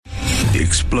the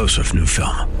explosive new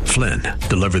film, Flynn,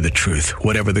 Deliver the Truth,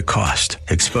 Whatever the Cost,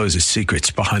 exposes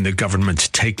secrets behind the government's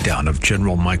takedown of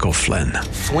General Michael Flynn.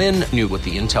 Flynn knew what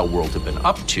the intel world had been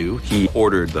up to. He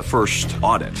ordered the first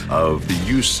audit of the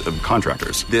use of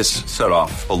contractors. This set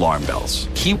off alarm bells.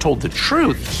 He told the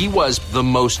truth. He was the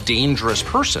most dangerous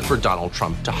person for Donald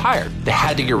Trump to hire. They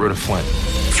had to get rid of Flynn.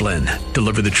 Flynn,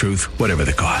 Deliver the Truth, Whatever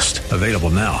the Cost. Available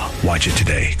now. Watch it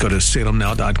today. Go to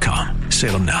salemnow.com.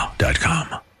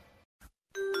 salemnow.com.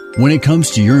 When it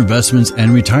comes to your investments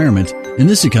and retirement, in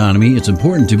this economy, it's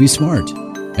important to be smart.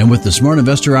 And with the Smart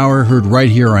Investor Hour heard right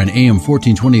here on AM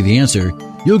 1420 The Answer,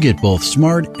 you'll get both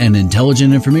smart and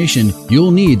intelligent information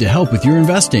you'll need to help with your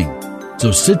investing.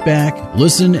 So sit back,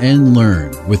 listen, and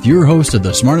learn with your host of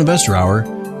the Smart Investor Hour,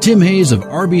 Tim Hayes of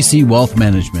RBC Wealth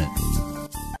Management.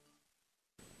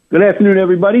 Good afternoon,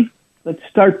 everybody. Let's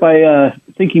start by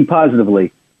thinking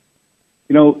positively.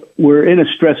 You know, we're in a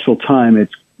stressful time.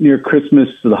 It's near Christmas,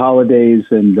 the holidays,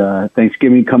 and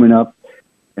Thanksgiving coming up.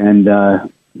 And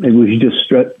maybe we should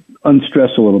just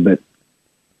unstress a little bit.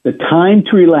 The time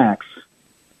to relax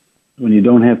when you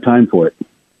don't have time for it.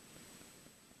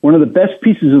 One of the best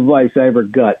pieces of advice I ever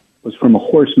got was from a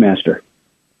horse master.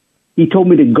 He told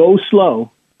me to go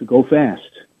slow, to go fast.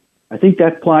 I think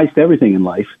that applies to everything in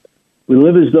life. We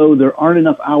live as though there aren't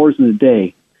enough hours in the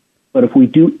day, but if we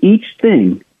do each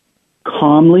thing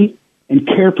calmly and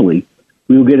carefully,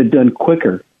 we will get it done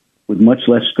quicker with much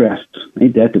less stress.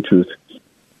 Ain't that the truth?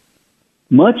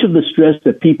 Much of the stress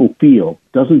that people feel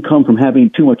doesn't come from having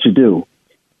too much to do.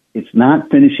 It's not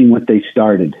finishing what they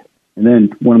started. And then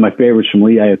one of my favorites from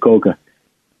Lee Iacocca,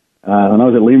 when I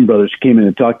was at Lehman Brothers, she came in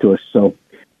and talked to us. So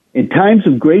in times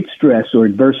of great stress or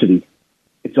adversity,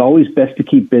 it's always best to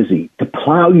keep busy, to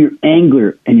plow your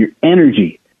anger and your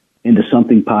energy into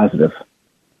something positive.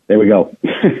 There we go.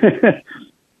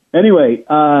 Anyway,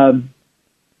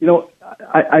 you know,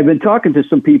 I've been talking to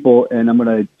some people, and I'm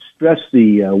going to stress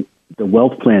the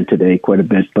wealth plan today quite a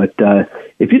bit. But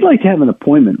if you'd like to have an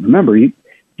appointment, remember, you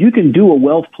can do a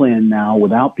wealth plan now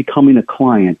without becoming a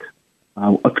client.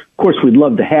 Of course, we'd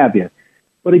love to have you.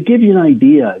 But to give you an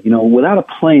idea, you know, without a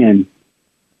plan,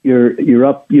 you're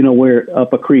up, you know, we're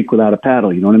up a creek without a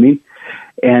paddle, you know what I mean?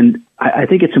 And I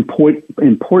think it's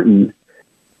important.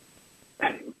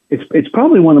 It's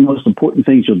probably one of the most important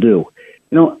things you'll do.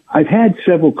 You know, I've had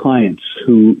several clients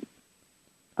who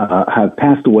have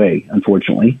passed away,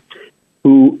 unfortunately,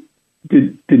 who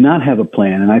did not have a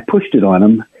plan, and I pushed it on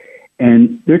them,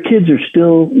 and their kids are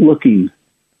still looking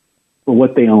for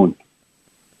what they own.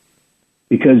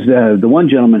 Because the one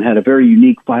gentleman had a very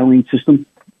unique filing system,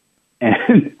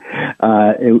 and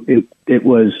it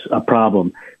was a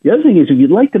problem. The other thing is, if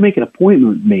you'd like to make an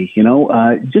appointment with me, you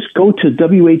know, just go to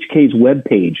WHK's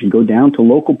webpage and go down to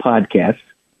local podcasts,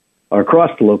 or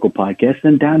across the local podcast,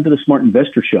 then down to the Smart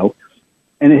Investor Show.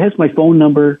 And it has my phone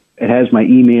number, it has my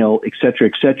email, et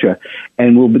cetera,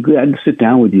 and we'll be glad to sit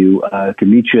down with you. Can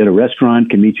meet you at a restaurant,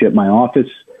 can meet you at my office,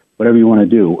 whatever you want to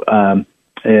do.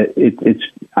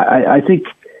 I think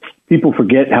people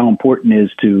forget how important it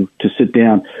is to sit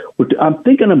down. I'm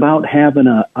thinking about having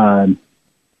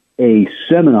a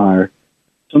seminar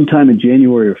sometime in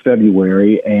January or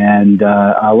February, and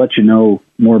I'll let you know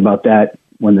more about that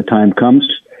when the time comes.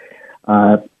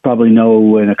 Probably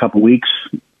know in a couple weeks.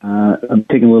 I'm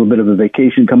taking a little bit of a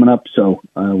vacation coming up, so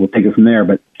we'll take it from there.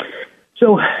 But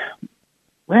so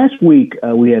last week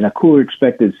we had a cooler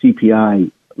expected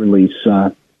CPI release.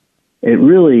 It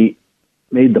really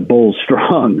made the bulls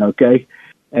strong, okay?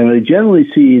 And I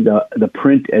generally see the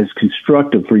print as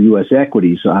constructive for U.S.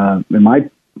 equities. In my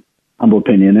humble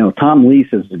opinion, you know, Tom Lee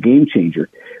says it's a game changer.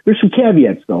 There's some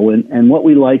caveats, though, and what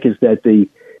we like is that the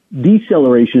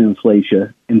deceleration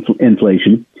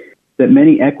inflation that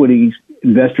many equities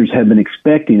investors have been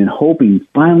expecting and hoping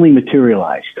finally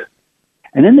materialized.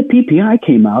 And then the PPI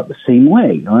came out the same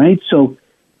way, all right? So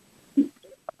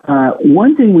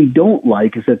one thing we don't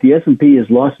like is that the S&P has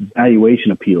lost its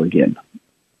valuation appeal again.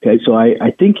 Okay, so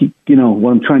I think, you know,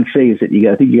 what I'm trying to say is that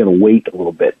I think you got to wait a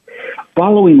little bit.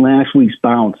 Following last week's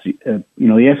bounce, you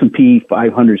know, the S&P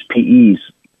 500's PEs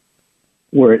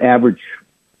were at average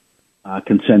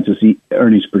consensus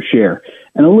earnings per share,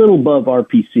 and a little above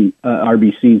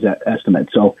RBC's estimate.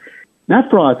 So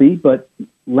not frothy, but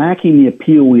lacking the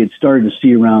appeal we had started to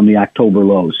see around the October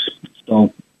lows.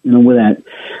 So, you know, with that,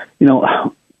 you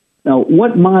know, now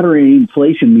what moderating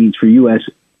inflation means for U.S.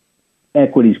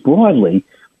 equities broadly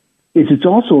is it's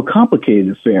also a complicated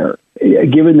affair,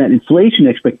 given that inflation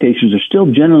expectations are still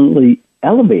generally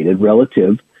elevated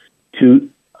relative to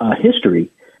history,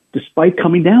 despite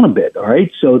coming down a bit, all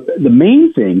right? So the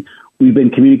main thing we've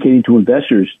been communicating to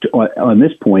investors on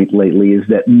this point lately is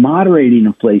that moderating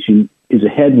inflation is a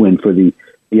headwind for the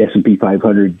S&P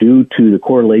 500 due to the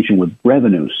correlation with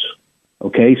revenues.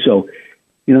 Okay, so,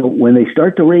 when they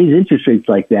start to raise interest rates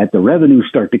like that, the revenues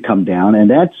start to come down, and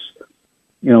that's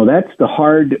the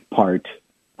hard part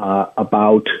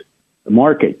about the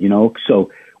market,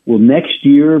 So will next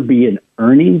year be an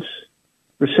earnings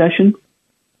recession?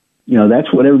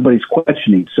 That's what everybody's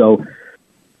questioning. So,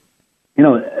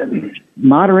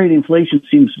 moderating inflation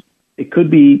seems, it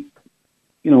could be,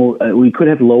 we could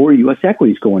have lower U.S.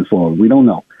 equities going forward. We don't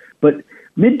know. But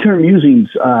midterm musings,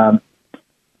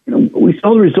 we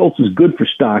saw the results as good for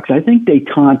stocks. I think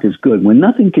détente is good. When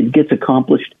nothing gets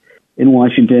accomplished in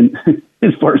Washington,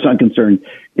 as far as I'm concerned,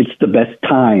 it's the best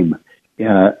time.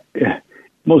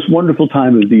 Most wonderful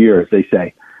time of the year, as they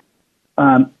say.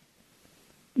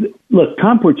 Look,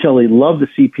 Tom Porcelli loved the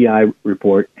CPI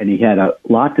report, and he had a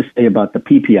lot to say about the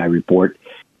PPI report.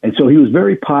 And so he was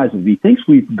very positive. He thinks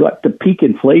we've got to peak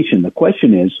inflation. The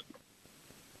question is,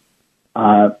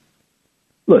 let's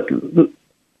put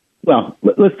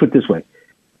it this way.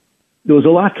 There was a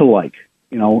lot to like.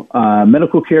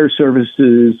 Medical care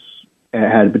services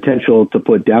had potential to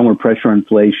put downward pressure on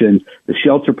inflation. The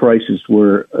shelter prices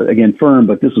were, again, firm,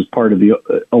 but this was part of the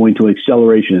owing to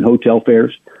acceleration in hotel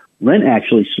fares. Rent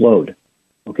actually slowed.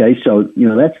 Okay, so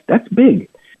that's big.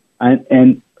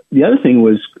 And the other thing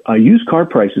was used car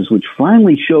prices, which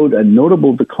finally showed a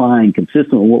notable decline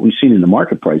consistent with what we've seen in the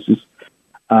market prices.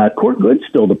 Core goods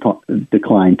still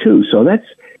declined too. So that's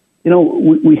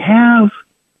we have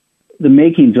the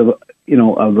makings of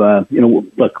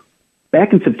look,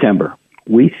 back in September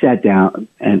we sat down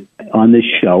and on this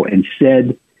show and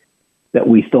said that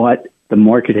we thought the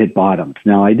market had bottomed.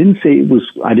 Now, I didn't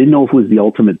know if it was the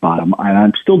ultimate bottom.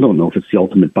 I still don't know if it's the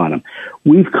ultimate bottom.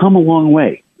 We've come a long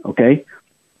way, okay?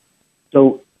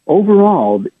 So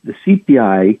overall, the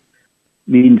CPI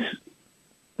means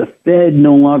the Fed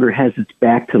no longer has its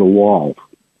back to the wall,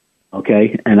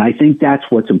 okay? And I think that's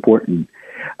what's important.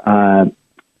 But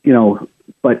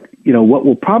what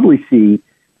we'll probably see,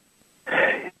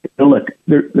 look,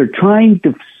 they're trying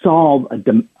to solve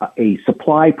a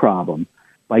supply problem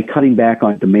by cutting back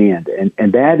on demand.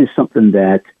 And that is something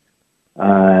that,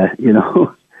 God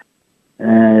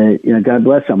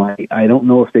bless them. I don't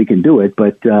know if they can do it,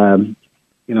 but,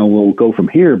 we'll go from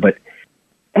here. But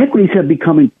equities have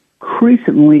become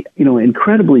increasingly,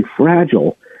 incredibly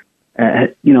fragile,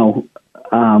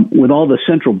 with all the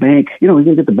central bank, we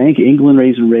can get the Bank of England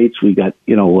raising rates. We got,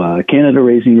 Canada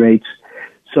raising rates.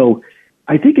 So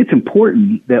I think it's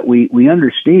important that we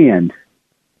understand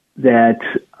that,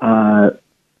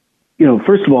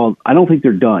 first of all, I don't think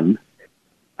they're done.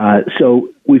 So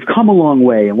we've come a long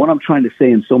way. And what I'm trying to say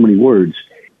in so many words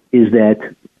is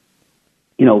that,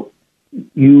 you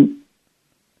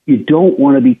don't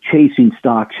want to be chasing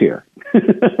stocks here.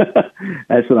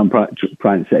 That's what I'm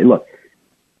trying to say. Look,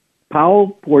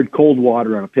 Powell poured cold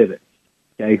water on a pivot.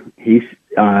 Okay. He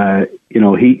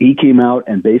came out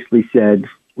and basically said,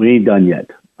 we ain't done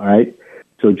yet. All right.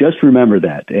 So just remember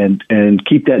that and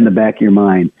keep that in the back of your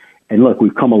mind. And look,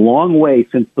 we've come a long way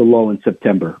since the low in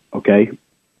September. Okay.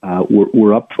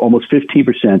 We're up almost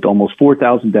 15%, almost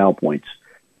 4,000 Dow points.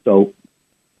 So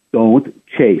don't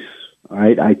chase. All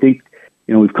right. I think,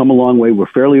 we've come a long way. We're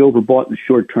fairly overbought in the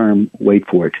short term. Wait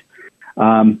for it.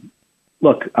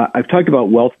 Look, I've talked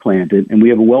about Wealth Plan, and we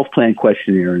have a Wealth Plan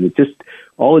questionnaire, and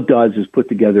all it does is put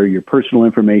together your personal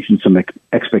information, some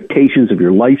expectations of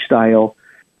your lifestyle,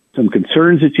 some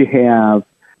concerns that you have,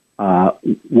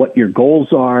 what your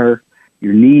goals are,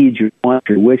 your needs, your wants,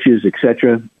 your wishes,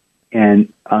 etc.,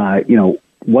 and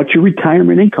what your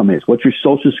retirement income is, what your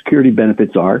Social Security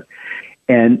benefits are,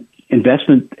 and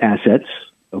investment assets.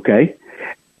 Okay.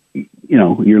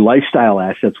 Your lifestyle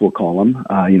assets, we'll call them.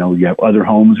 You have other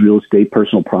homes, real estate,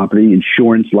 personal property,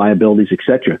 insurance, liabilities,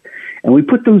 etc. And we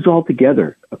put those all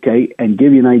together, okay, and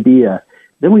give you an idea.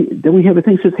 Then we have a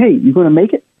thing that says, hey, you going to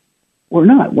make it or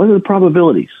not? What are the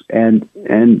probabilities? And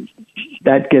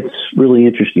that gets really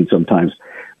interesting sometimes.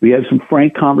 We have some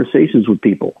frank conversations with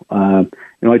people. I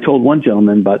told one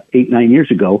gentleman about 8-9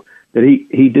 years ago that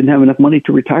he didn't have enough money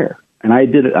to retire, and I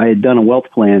had done a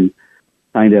wealth plan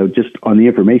kind of just on the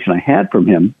information I had from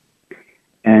him.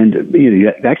 And he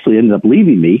actually ended up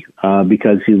leaving me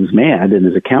because he was mad, and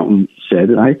his accountant said,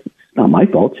 "It's not my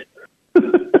fault." His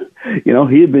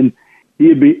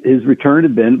return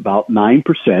had been about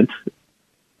 9%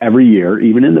 every year,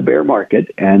 even in the bear market,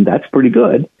 and that's pretty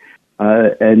good.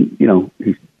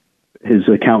 His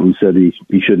accountant said he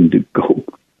shouldn't go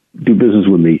do business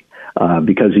with me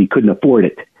because he couldn't afford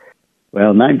it.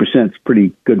 Well, 9% is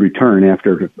pretty good return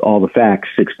after all the facts,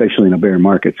 especially in a bear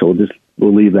market. So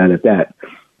we'll leave that at that.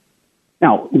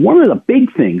 Now, one of the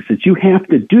big things that you have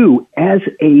to do as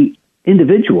a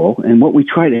individual, and what we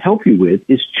try to help you with,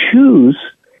 is choose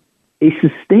a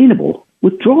sustainable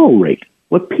withdrawal rate.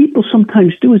 What people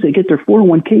sometimes do is they get their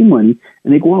 401k money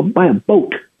and they go out and buy a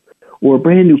boat or a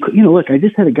brand new, look, I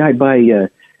just had a guy buy,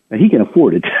 he can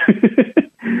afford it,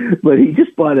 but he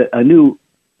just bought a new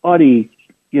Audi,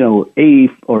 A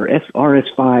or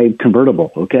RS5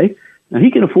 convertible, okay? Now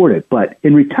he can afford it, but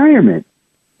in retirement,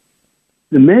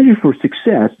 the measure for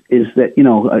success is that,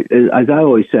 as I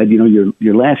always said,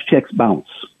 your last checks bounce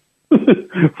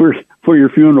for your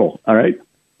funeral, all right?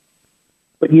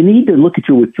 But you need to look at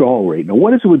your withdrawal rate. Now,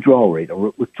 what is a withdrawal rate? A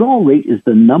withdrawal rate is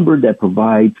the number that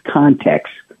provides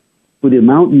context for the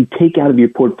amount you take out of your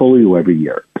portfolio every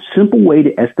year. A simple way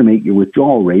to estimate your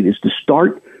withdrawal rate is to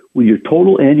start with your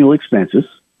total annual expenses.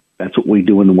 That's what we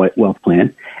do in the wealth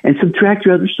plan, and subtract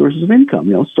your other sources of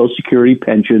income, Social Security,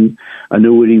 pension,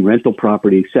 annuity, rental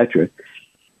property, etc.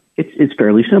 It's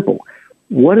fairly simple.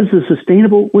 What is the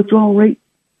sustainable withdrawal rate?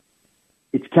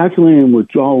 It's calculating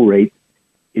withdrawal rate.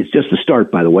 It's just a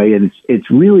start, by the way, and it's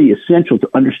really essential to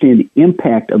understand the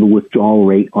impact of the withdrawal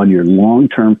rate on your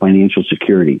long-term financial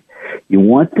security. You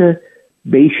want to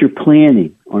base your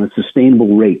planning on a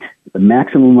sustainable rate, the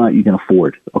maximum amount you can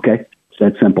afford, okay? It's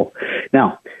that simple.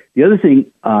 Now, the other thing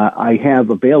I have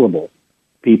available,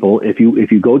 people, if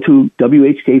you go to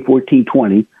WHK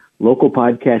 1420, local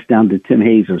podcast down to Tim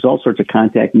Hayes, there's all sorts of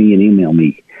contact me and email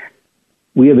me.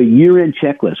 We have a year-end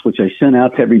checklist, which I sent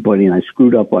out to everybody, and I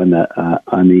screwed up on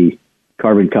the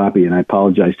carbon copy, and I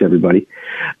apologize to everybody.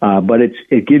 But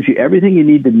it gives you everything you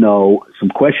need to know, some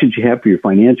questions you have for your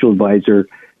financial advisor,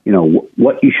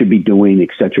 what you should be doing, et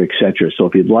cetera, et cetera. So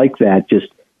if you'd like that, just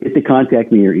hit the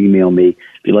contact me or email me.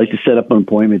 If you'd like to set up an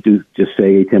appointment, just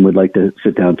say, hey, Tim, we'd like to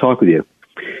sit down and talk with you.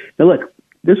 Now, look,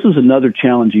 this was another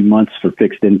challenging month for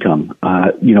fixed income.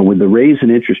 With the raise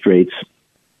in interest rates,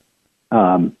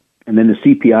 and then the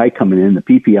CPI coming in, the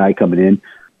PPI coming in,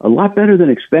 a lot better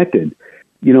than expected.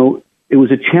 It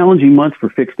was a challenging month for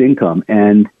fixed income.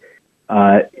 And,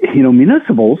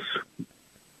 municipals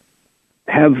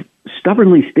have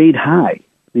stubbornly stayed high,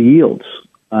 the yields.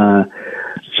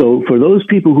 So for those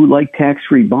people who like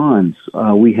tax-free bonds,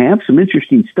 we have some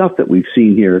interesting stuff that we've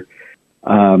seen here.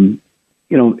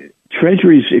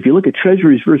 Treasuries, if you look at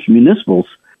treasuries versus municipals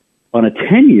on a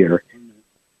 10-year,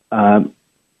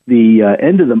 the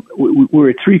end of them, we're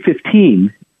at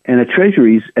 3.15, and a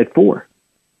treasury's at 4.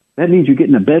 That means you're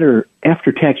getting a better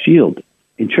after-tax yield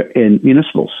in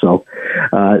municipals. So,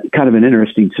 kind of an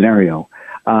interesting scenario.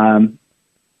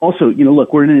 Also,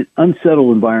 look, we're in an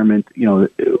unsettled environment.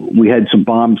 We had some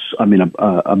bombs. A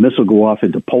missile go off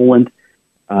into Poland.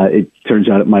 It turns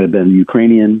out it might have been a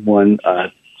Ukrainian one.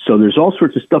 So there's all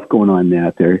sorts of stuff going on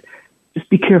out there. Just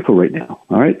be careful right now,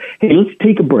 all right? Hey, let's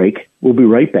take a break. We'll be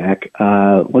right back.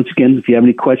 Once again, if you have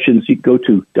any questions, you can go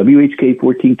to WHK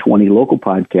 1420, local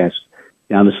podcast,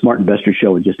 down the Smart Investor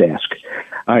Show, and just ask.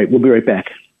 All right, we'll be right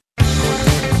back.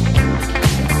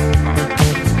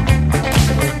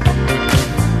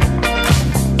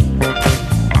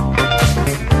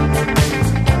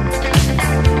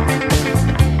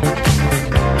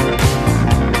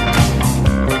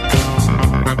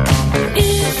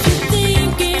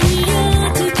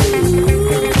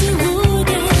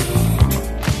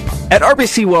 At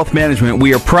RBC Wealth Management,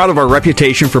 we are proud of our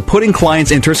reputation for putting clients'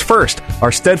 interests first.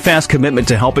 Our steadfast commitment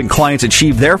to helping clients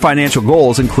achieve their financial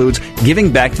goals includes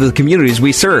giving back to the communities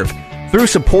we serve. Through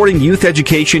supporting youth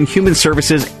education, human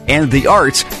services, and the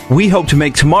arts, we hope to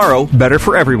make tomorrow better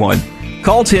for everyone.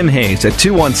 Call Tim Hayes at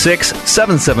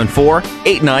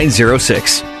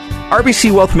 216-774-8906.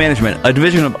 RBC Wealth Management, a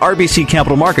division of RBC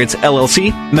Capital Markets,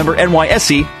 LLC, member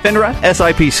NYSE, FINRA,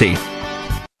 SIPC.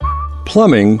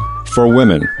 Plumbing for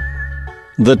Women.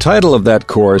 The title of that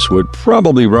course would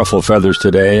probably ruffle feathers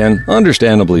today, and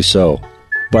understandably so.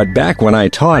 But back when I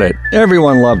taught it,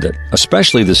 everyone loved it,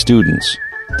 especially the students.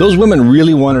 Those women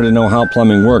really wanted to know how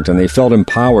plumbing worked, and they felt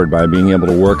empowered by being able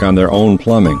to work on their own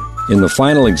plumbing. In the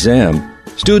final exam,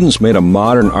 students made a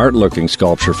modern art-looking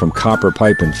sculpture from copper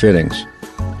pipe and fittings.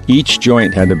 Each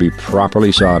joint had to be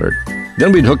properly soldered.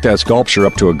 Then we'd hook that sculpture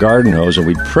up to a garden hose and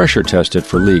we'd pressure test it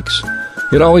for leaks.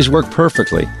 It always worked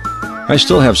perfectly. I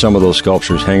still have some of those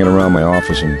sculptures hanging around my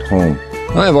office and home.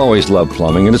 I've always loved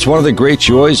plumbing, and it's one of the great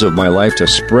joys of my life to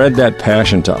spread that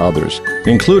passion to others,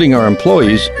 including our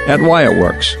employees at Wyatt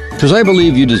Works. Because I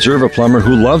believe you deserve a plumber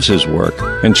who loves his work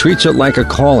and treats it like a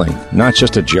calling, not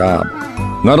just a job.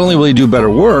 Not only will he do better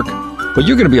work, but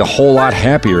you're going to be a whole lot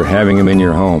happier having him in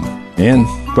your home. And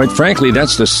quite frankly,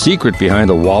 that's the secret behind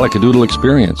the Wallacadoodle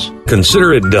experience.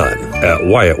 Consider it done at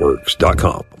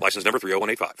WyattWorks.com. License number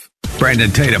 30185.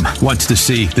 Brandon Tatum wants to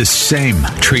see the same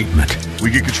treatment. We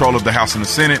get control of the House and the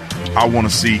Senate. I want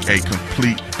to see a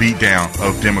complete beatdown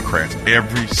of Democrats.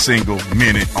 Every single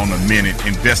minute on the minute,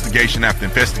 investigation after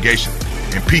investigation,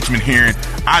 impeachment hearing.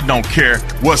 I don't care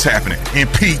what's happening.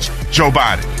 Impeach Joe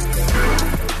Biden.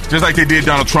 Just like they did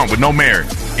Donald Trump with no merit.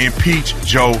 Impeach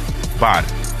Joe Biden.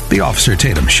 The Officer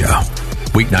Tatum Show.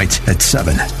 Weeknights at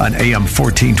 7 on AM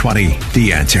 1420,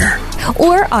 The Answer.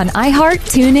 Or on iHeart,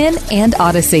 TuneIn, and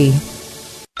Odyssey.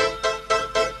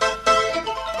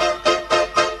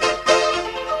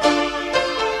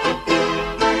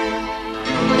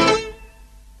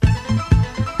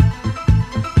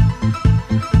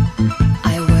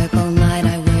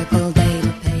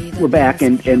 We're back,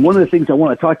 and one of the things I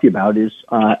want to talk to you about is,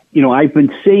 I've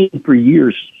been saying for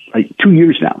years, 2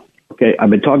 years now, okay, I've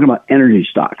been talking about energy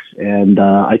stocks, and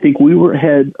I think we were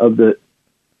ahead of we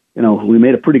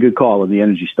made a pretty good call on the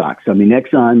energy stocks. I mean,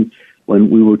 Exxon, when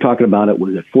we were talking about it,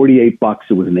 was at $48.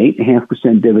 It was an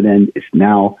 8.5% dividend. It's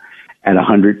now at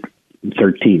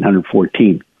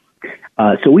 114.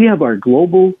 So we have our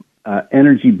global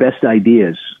energy best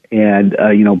ideas, and,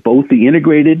 both the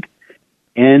integrated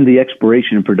and the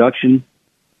exploration and production.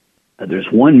 There's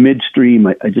one midstream.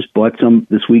 I just bought some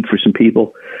this week for some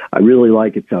people. I really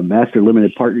like it. It's a master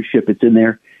limited partnership. It's in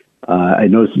there. I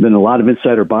noticed there's been a lot of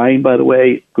insider buying, by the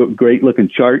way. Great looking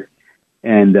chart,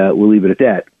 and we'll leave it at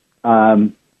that.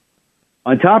 On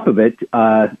top of it,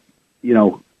 I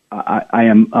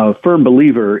am a firm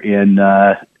believer in,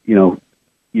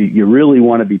 you really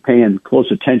want to be paying close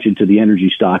attention to the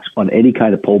energy stocks on any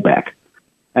kind of pullback.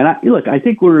 And I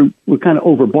think we're kind of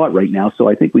overbought right now, so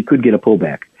I think we could get a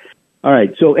pullback. All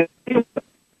right, so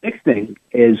next thing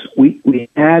is we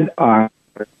had our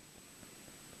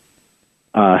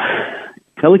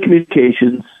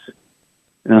telecommunications,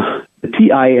 the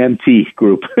TIMT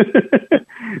group.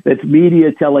 That's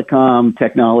media, telecom,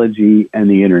 technology, and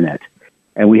the internet.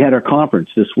 And we had our conference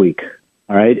this week,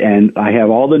 all right? And I have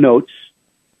all the notes.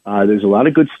 There's a lot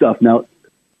of good stuff. Now,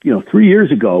 3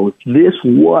 years ago, this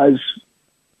was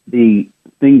the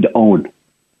thing to own,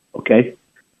 okay?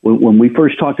 When we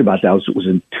first talked about that, it was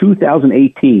in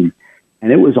 2018,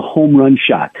 and it was a home run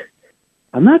shot.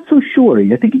 I'm not so sure.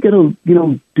 I think you got to,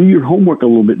 do your homework a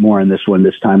little bit more on this one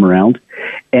this time around,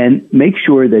 and make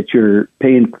sure that you're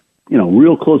paying,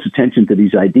 real close attention to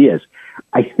these ideas.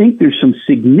 I think there's some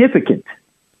significant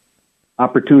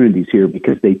opportunities here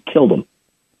because they killed them.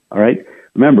 All right.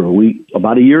 Remember,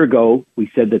 about a year ago we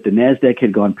said that the NASDAQ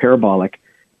had gone parabolic,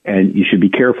 and you should be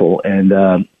careful. And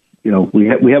we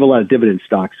have a lot of dividend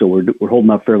stocks, so we're holding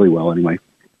up fairly well anyway.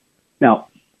 Now,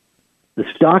 the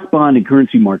stock, bond, and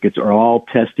currency markets are all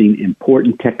testing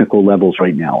important technical levels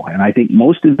right now, and I think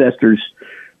most investors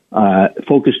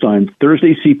focused on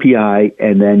Thursday's CPI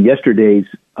and then Tuesday's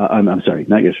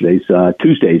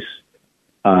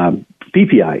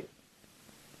PPI.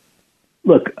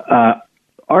 Look,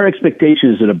 our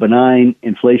expectation is that a benign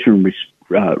inflation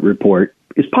report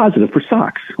is positive for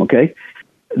stocks, okay?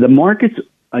 The market's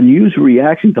unusual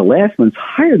reaction to last month's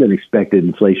higher than expected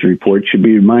inflation report should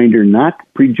be a reminder not to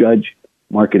prejudge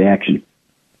market action.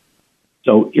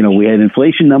 So, we had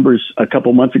inflation numbers a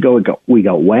couple months ago. We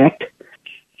got whacked.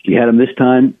 We had them this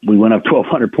time. We went up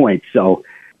 1,200 points. So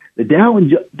the Dow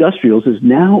Industrials is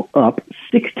now up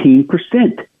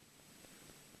 16%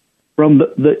 from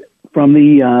the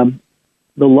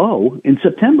low in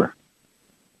September.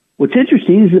 What's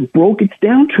interesting is it broke its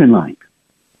downtrend line.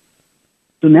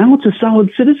 So now it's a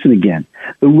solid citizen again.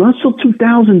 The Russell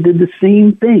 2000 did the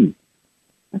same thing.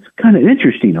 That's kind of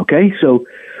interesting, okay? So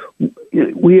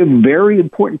we have very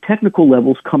important technical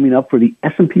levels coming up for the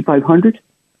S&P 500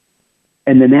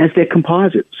 and the NASDAQ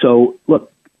Composite. So,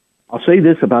 look, I'll say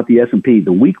this about the S&P.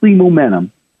 The weekly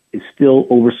momentum is still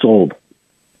oversold.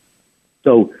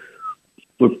 So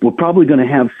we're probably going to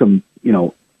have some,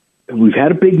 we've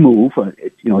had a big move.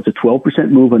 It's a 12%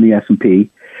 move on the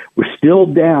S&P. We're still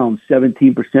down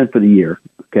 17% for the year.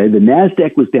 Okay, the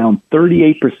NASDAQ was down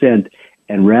 38%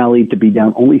 and rallied to be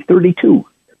down only 32%.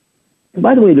 And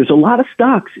by the way, there's a lot of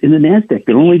stocks in the NASDAQ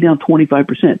that are only down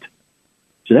 25%.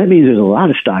 So that means there's a lot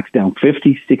of stocks down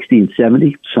 50, 60, and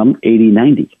 70, some 80,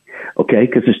 90. Okay,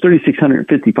 because there's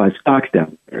 3,655 stocks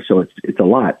down there, so it's a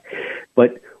lot.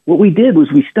 But what we did was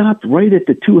we stopped right at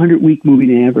the 200-week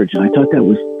moving average, and I thought that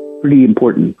was pretty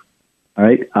important. All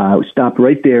right, we stopped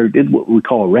right there, did what we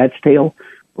call a rat's tail,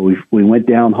 where we went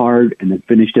down hard and then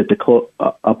finished at the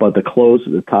up at the close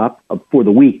at the top for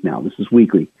the week. Now this is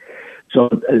weekly, so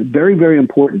very, very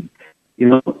important.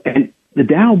 And the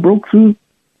Dow broke through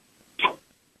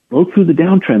broke through the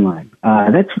downtrend line.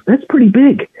 That's pretty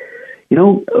big.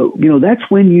 That's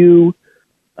when you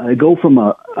go from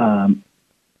a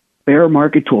bear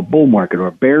market to a bull market, or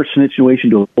a bear situation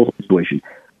to a bull situation.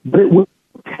 But it will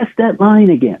test that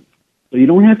line again. So you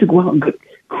don't have to go out and go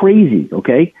crazy,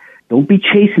 okay? Don't be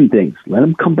chasing things. Let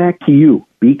them come back to you.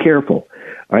 Be careful.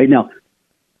 All right, now,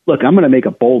 look, I'm going to make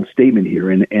a bold statement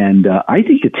here, and I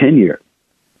think the 10-year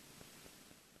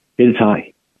hit its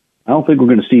high. I don't think we're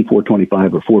going to see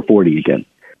 425 or 440 again.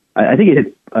 I think it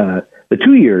hit, the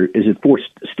 2-year is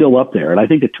still up there, and I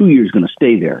think the 2-year is going to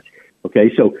stay there.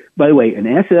 Okay, so by the way, an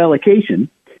asset allocation,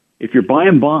 if you're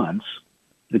buying bonds,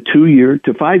 the 2-year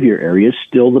to 5-year area is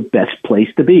still the best place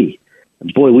to be.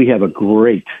 And boy, we have a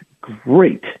great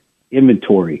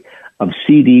inventory of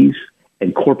CDs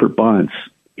and corporate bonds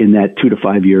in that 2 to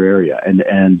 5 year area.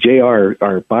 And JR,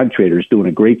 our bond trader, is doing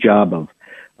a great job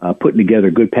of putting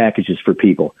together good packages for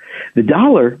people. The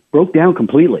dollar broke down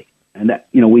completely. And that,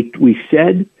 we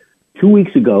said 2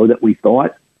 weeks ago that we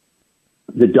thought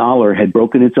the dollar had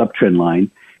broken its uptrend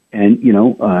line. And,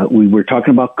 we were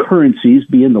talking about currencies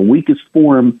being the weakest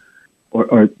form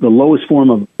or the lowest form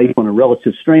of life on a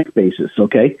relative strength basis,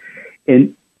 okay?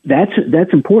 And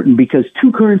that's important because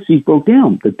two currencies broke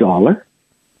down, the dollar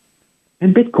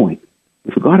and Bitcoin.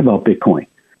 We forgot about Bitcoin.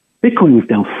 Bitcoin was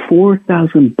down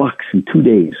 $4,000 in 2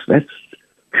 days.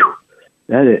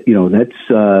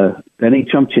 That ain't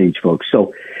chump change, folks.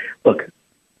 So, look,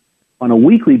 on a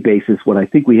weekly basis, what I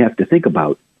think we have to think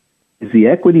about is the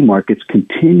equity markets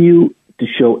continue to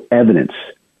show evidence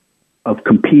of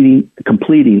completing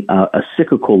a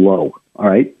cyclical low, all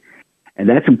right? And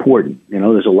that's important.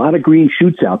 There's a lot of green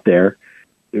shoots out there.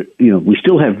 We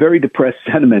still have very depressed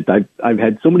sentiment. I've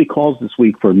had so many calls this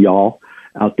week from y'all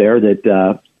out there that,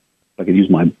 if I could use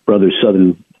my brother's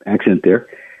southern accent there,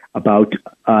 about,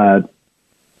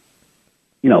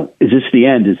 is this the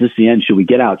end? Is this the end? Should we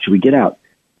get out? Should we get out?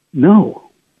 No.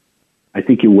 I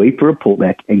think you wait for a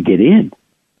pullback and get in.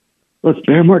 Look,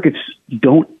 bear markets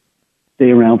don't stay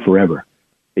around forever.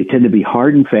 They tend to be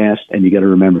hard and fast, and you got to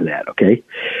remember that, okay?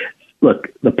 Look,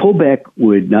 the pullback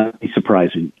would not be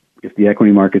surprising if the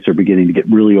equity markets are beginning to get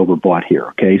really overbought here,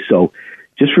 okay? So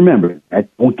just remember, that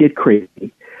won't get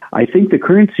crazy. I think the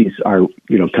currencies are,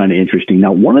 kind of interesting.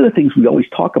 Now, one of the things we always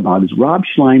talk about is Rob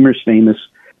Schleimer's famous,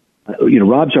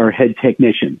 Rob's our head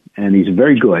technician, and he's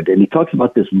very good. And he talks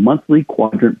about this monthly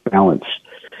quadrant balance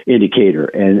indicator.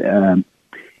 And,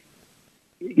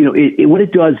 what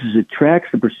it does is it tracks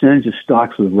the percentage of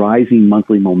stocks with rising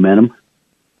monthly momentum.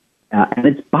 And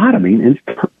it's bottoming and it's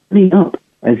turning up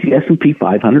as the S&P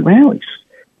 500 rallies.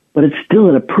 But it's still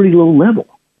at a pretty low level,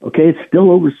 okay? It's still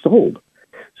oversold.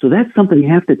 So that's something you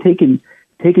have to take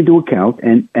into account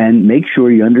and make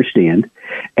sure you understand.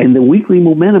 And the weekly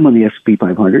momentum on the S&P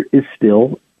 500 is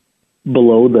still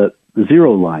below the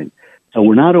zero line. So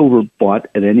we're not overbought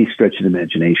at any stretch of the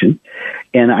imagination.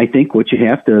 And I think what you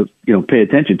have to, pay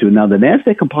attention to, now the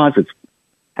NASDAQ Composites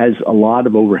has a lot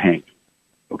of overhang,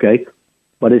 okay?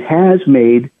 But it has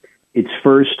made its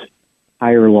first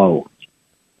higher low.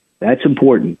 That's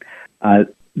important.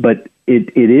 But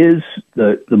it is,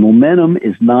 the momentum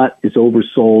is not as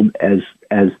oversold as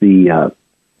the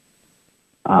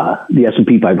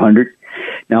S&P 500.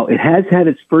 Now, it has had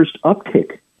its first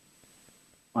uptick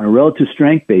on a relative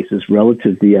strength basis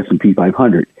relative to the S&P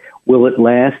 500. Will it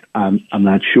last? I'm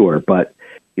not sure. But,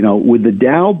 with the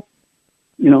Dow,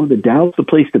 the Dow's the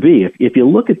place to be. If you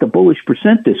look at the bullish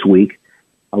percent this week,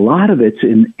 a lot of it's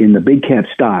in the big cap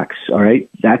stocks, all right?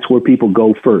 That's where people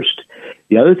go first.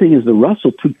 The other thing is the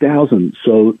Russell 2000.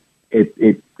 So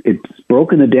it's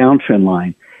broken the downtrend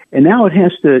line. And now it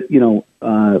has to,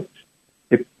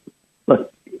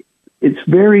 it's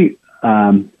very,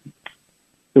 the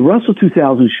Russell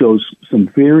 2000 shows some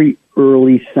very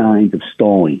early signs of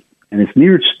stalling. And it's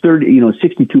near its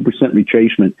 62%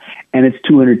 retracement, and it's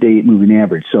 200-day moving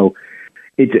average. So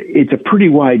it's a pretty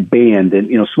wide band,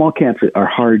 and small caps are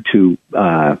hard to,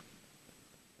 they're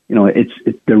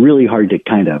really hard to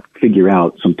kind of figure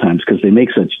out sometimes because they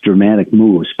make such dramatic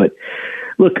moves. But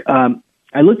look,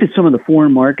 I looked at some of the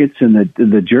foreign markets, and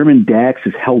the German DAX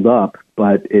is held up,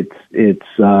 but it's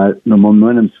the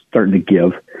momentum's starting to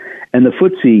give, and the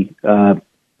FTSE,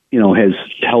 has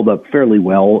held up fairly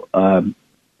well,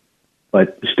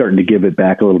 but starting to give it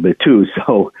back a little bit too.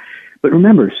 So, but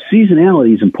remember,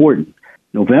 seasonality is important.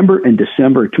 November and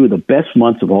December are two of the best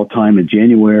months of all time, and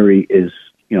January is,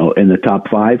 in the top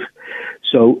 5.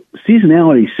 So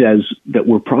seasonality says that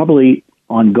we're probably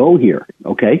on go here,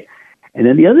 okay? And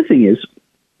then the other thing is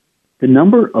the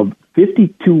number of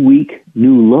 52-week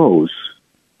new lows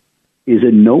is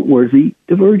a noteworthy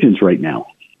divergence right now,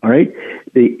 all right?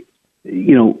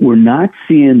 we're not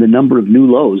seeing the number of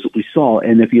new lows that we saw.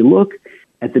 And if you look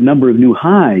at the number of new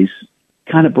highs,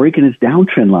 kind of breaking its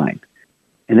downtrend line.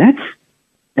 And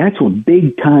that's a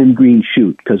big-time green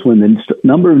shoot, because when the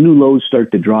number of new lows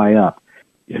start to dry up,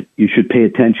 you should pay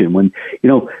attention. When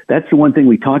that's the one thing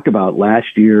we talked about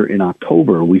last year in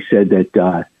October. We said that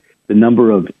the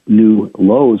number of new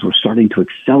lows were starting to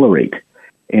accelerate,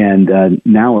 and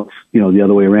now it's the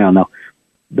other way around. Now,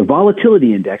 the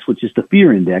volatility index, which is the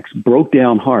fear index, broke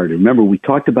down hard. Remember, we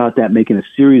talked about that making a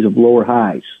series of lower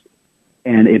highs,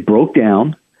 and it broke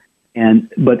down,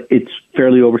 but it's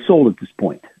fairly oversold at this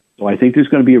point. So I think there's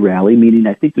going to be a rally, meaning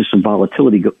I think there's some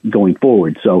volatility going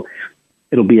forward. So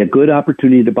it'll be a good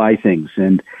opportunity to buy things.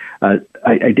 And I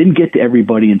didn't get to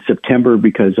everybody in September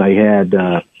because I had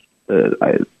a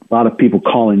lot of people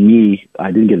calling me.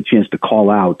 I didn't get a chance to call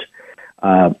out.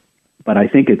 But I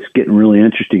think it's getting really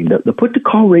interesting. The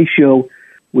put-to-call ratio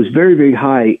was very, very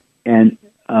high and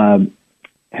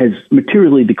has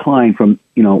materially declined from,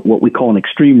 what we call an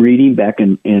extreme reading back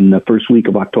in the first week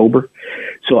of October.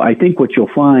 So I think what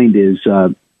you'll find is,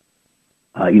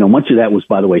 much of that was,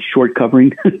 by the way, short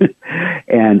covering,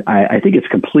 and I think it's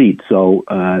complete. So,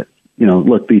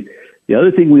 look, the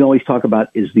other thing we always talk about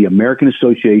is the American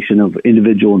Association of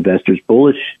Individual Investors.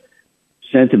 Bullish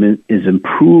sentiment is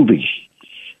improving,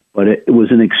 but it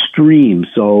was an extreme,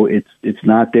 so it's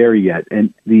not there yet.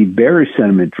 And the bearish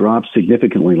sentiment dropped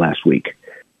significantly last week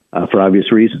for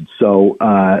obvious reasons. So,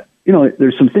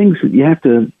 there's some things that you have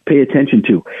to pay attention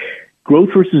to. Growth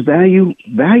versus value.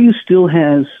 Value still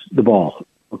has the ball.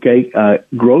 Okay,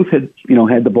 growth had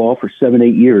the ball for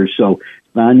 7-8 years, so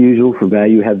it's not unusual for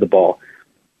value to have the ball.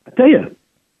 I tell you,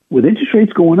 with interest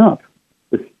rates going up,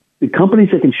 the companies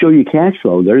that can show you cash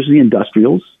flow, there's the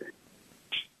industrials,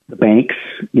 the banks,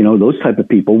 those type of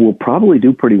people will probably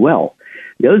do pretty well.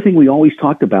 The other thing we always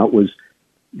talked about was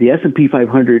the S&P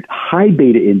 500 high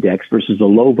beta index versus the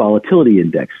low volatility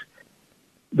index.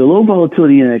 The low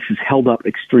volatility index has held up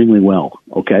extremely well,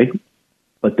 okay?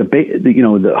 But the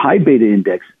high beta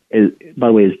index, by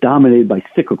the way, is dominated by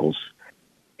cyclicals.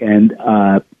 And,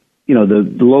 the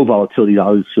low volatility,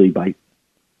 obviously, by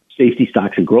safety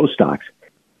stocks and growth stocks.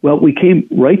 Well, we came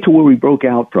right to where we broke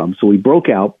out from. So we broke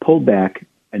out, pulled back,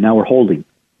 and now we're holding.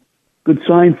 Good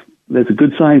sign. That's a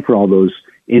good sign for all those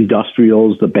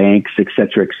industrials, the banks, et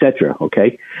cetera,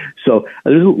 okay? So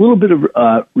there's a little bit of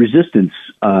resistance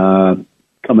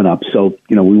coming up. So,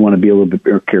 we want to be a little bit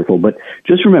more careful. But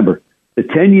just remember, the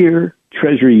 10-year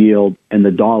Treasury yield and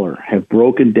the dollar have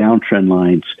broken down trend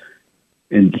lines.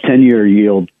 And the 10-year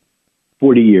yield,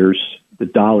 40 years, the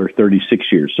dollar,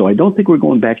 36 years. So I don't think we're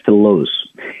going back to the lows.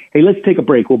 Hey, let's take a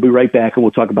break. We'll be right back, and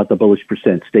we'll talk about the bullish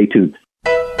percent. Stay tuned.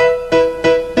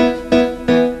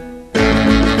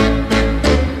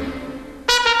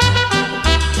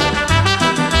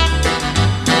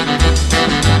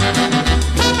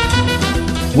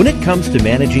 When it comes to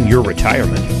managing your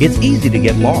retirement, it's easy to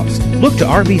get lost. Look to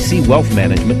RBC Wealth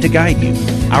Management to guide you.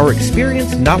 Our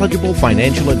experienced, knowledgeable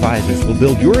financial advisors will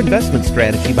build your investment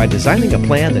strategy by designing a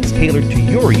plan that's tailored to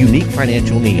your unique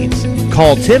financial needs.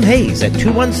 Call Tim Hayes at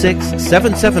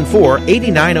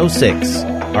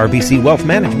 216-774-8906. RBC Wealth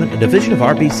Management, a division of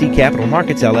RBC Capital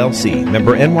Markets, LLC.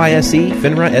 Member NYSE,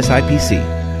 FINRA, SIPC.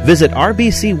 Visit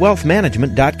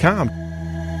rbcwealthmanagement.com.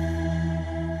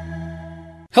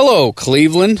 Hello,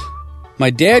 Cleveland. My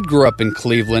dad grew up in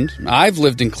Cleveland. I've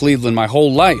lived in Cleveland my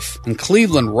whole life, and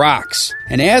Cleveland rocks.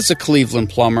 And as a Cleveland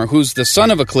plumber, who's the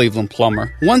son of a Cleveland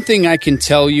plumber, one thing I can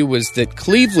tell you is that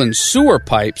Cleveland sewer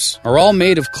pipes are all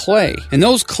made of clay. And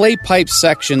those clay pipe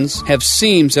sections have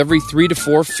seams every 3 to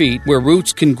 4 feet where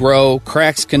roots can grow,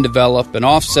 cracks can develop, and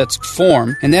offsets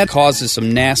form, and that causes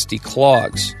some nasty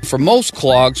clogs. For most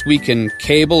clogs, we can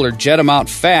cable or jet them out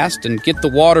fast and get the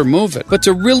water moving. But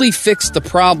to really fix the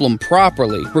problem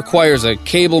properly requires a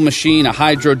cable machine, a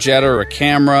hydrojetter, a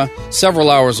camera,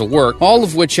 several hours of work, all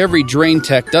of which every drain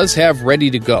tech does have ready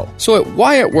to go. So at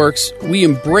Wyatt Works, we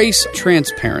embrace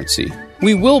transparency.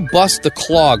 We will bust the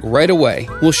clog right away.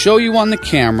 We'll show you on the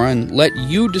camera and let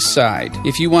you decide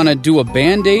if you want to do a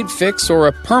Band-Aid fix or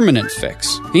a permanent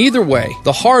fix. Either way,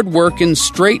 the hard-working,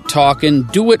 straight-talking,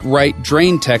 do-it-right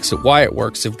drain techs at Wyatt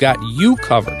Works have got you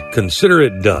covered. Consider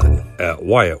it done at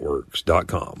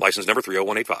WyattWorks.com. License number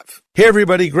 30185. Hey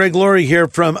everybody, Greg Laurie here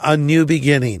from A New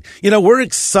Beginning. We're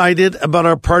excited about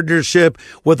our partnership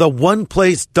with a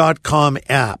OnePlace.com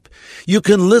app. You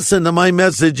can listen to my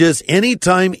messages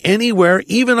anytime, anywhere,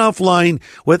 even offline,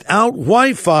 without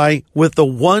Wi-Fi with the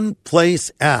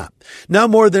OnePlace app. Now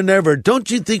more than ever,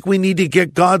 don't you think we need to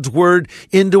get God's word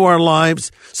into our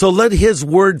lives? So let his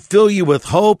word fill you with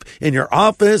hope in your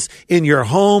office, in your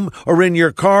home, or in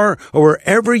your car, or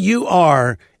wherever you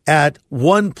are at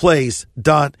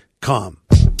oneplace.com.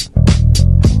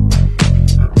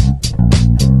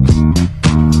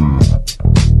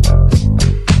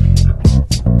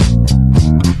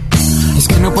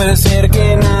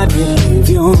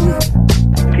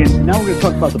 And now we're going to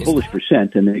talk about the bullish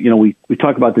percent, and we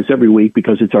talk about this every week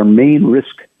because it's our main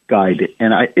risk guide,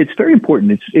 and it's very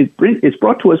important. It's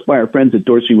brought to us by our friends at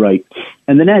Dorsey Wright,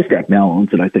 and the Nasdaq now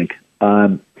owns it, I think.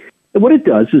 What it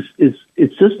does is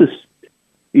it's just this.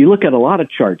 You look at a lot of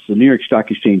charts, the New York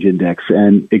Stock Exchange Index,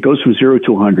 and it goes from 0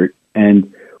 to 100,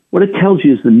 and what it tells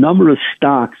you is the number of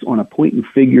stocks on a point and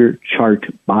figure chart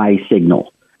buy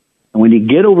signal. And when you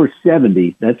get over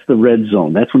 70, that's the red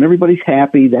zone. That's when everybody's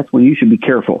happy. That's when you should be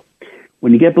careful.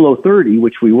 When you get below 30,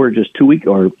 which we were just 2 weeks,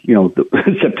 or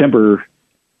September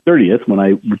 30th when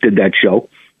I did that show,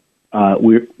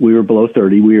 we were below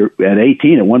 30. We were at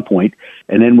 18 at one point,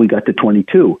 and then we got to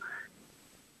 22.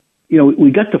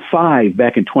 We got to 5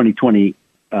 back in 2020,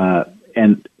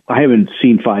 and I haven't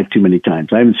seen 5 too many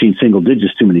times. I haven't seen single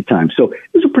digits too many times. So it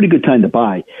was a pretty good time to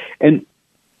buy. And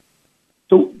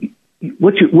so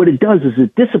what it does is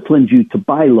it disciplines you to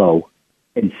buy low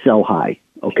and sell high.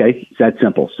 Okay, it's that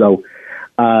simple. So,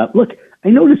 look, I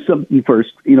noticed something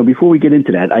first. Before we get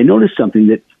into that, I noticed something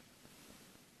that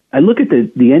I look at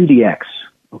the NDX.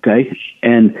 Okay,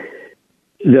 and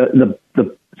the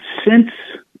since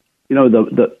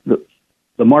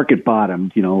the market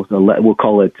bottomed. We'll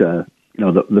call it the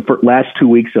last 2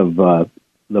 weeks of the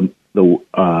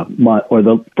month, or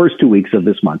the first 2 weeks of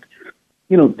this month.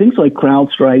 Things like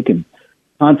CrowdStrike and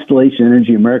Constellation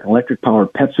Energy, American Electric Power,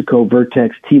 PepsiCo,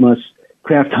 Vertex, Timas,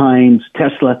 Kraft Heinz,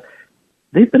 Tesla,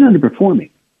 they've been underperforming.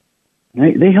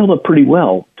 Right? They held up pretty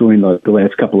well during the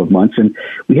last couple of months. And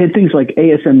we had things like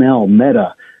ASML,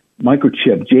 Meta,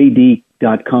 Microchip,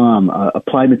 JD.com,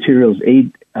 Applied Materials,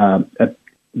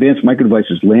 Advanced Micro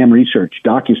Devices, Lam Research,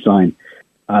 DocuSign,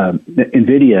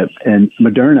 NVIDIA, and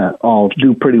Moderna all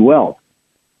do pretty well.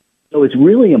 So it's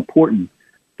really important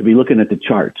to be looking at the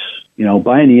charts.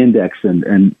 Buying the index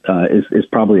is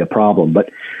probably a problem. But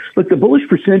look, the bullish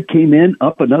percent came in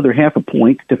up another half a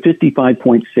point to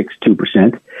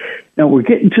 55.62%. Now we're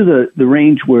getting to the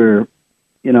range where,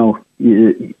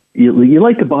 you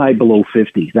like to buy below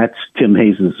 50. That's Tim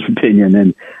Hayes' opinion.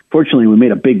 And fortunately, we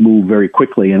made a big move very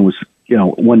quickly, and it was,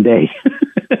 one day.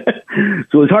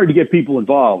 So it's hard to get people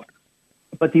involved.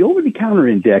 But the over-the-counter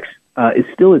index is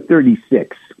still at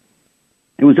 36.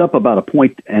 It was up about a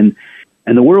point, and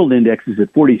the world index is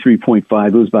at 43.5.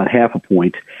 It was about half a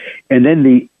point. And then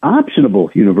the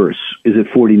optionable universe is at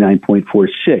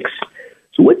 49.46.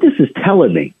 So what this is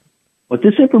telling me, what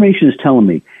this information is telling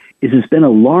me, is it's been a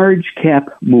large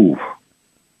cap move.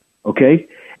 Okay?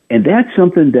 And that's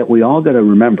something that we all got to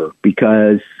remember,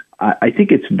 because I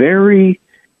think it's very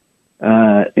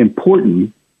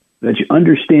important that you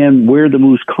understand where the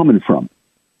move's coming from.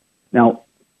 Now,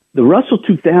 the Russell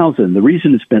 2000, the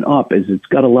reason it's been up is it's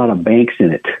got a lot of banks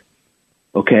in it,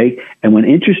 okay? And when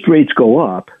interest rates go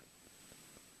up,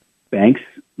 banks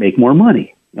make more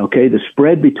money, okay? The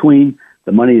spread between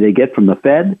the money they get from the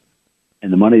Fed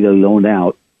and the money they loan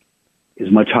out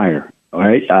is much higher, all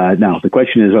right? Now, the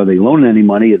question is, are they loaning any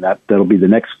money? And that'll be the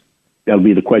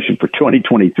question for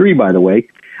 2023, by the way.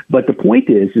 But the point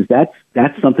is that's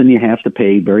something you have to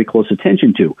pay very close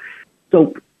attention to.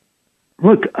 So,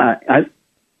 look,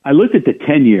 I looked at the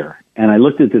 10-year, and I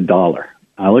looked at the dollar.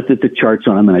 I looked at the charts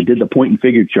on them, and I did the point and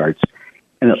figure charts.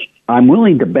 And I'm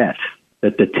willing to bet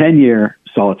that the 10-year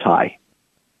saw its high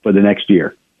for the next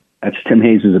year. That's Tim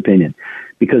Hayes' opinion.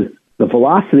 Because the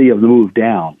velocity of the move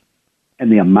down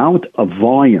and the amount of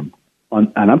volume,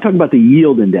 and I'm talking about the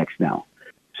yield index now.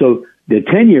 So the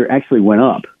 10-year actually went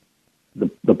up.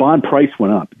 The bond price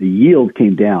went up. The yield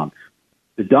came down.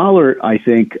 The dollar, I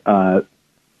think,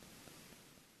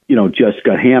 just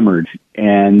got hammered.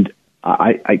 And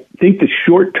I think the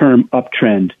short-term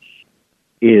uptrend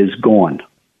is gone.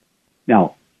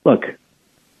 Now, look,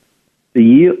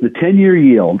 the 10-year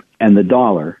yield and the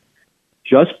dollar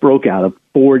just broke out of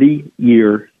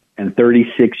 40-year and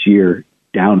 36-year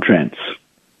downtrends.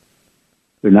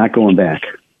 They're not going back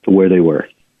to where they were.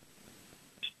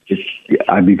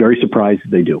 I'd be very surprised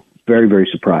if they do. Very, very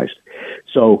surprised.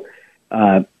 So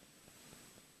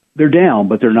they're down,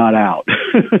 but they're not out.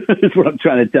 That's what I'm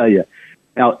trying to tell you.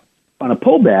 Now, on a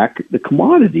pullback, the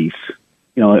commodities,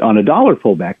 on a dollar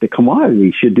pullback, the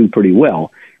commodities should do pretty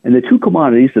well. And the two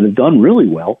commodities that have done really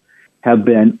well have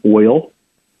been oil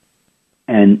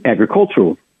and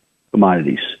agricultural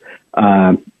commodities.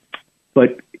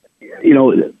 But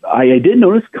I did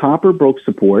notice copper broke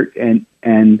support, and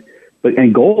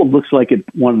gold looks like it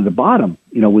wanted to bottom,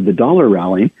 with the dollar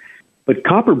rallying. But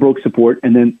copper broke support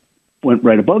and then went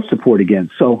right above support again.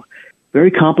 So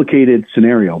very complicated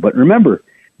scenario. But remember,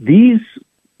 these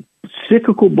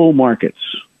cyclical bull markets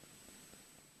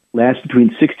last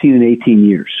between 16 and 18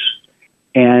 years.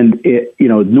 And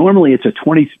normally it's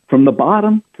from the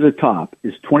bottom to the top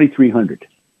is 2,300%.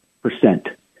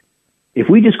 If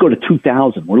we just go to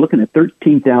 2000, we're looking at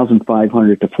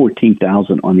 13,500 to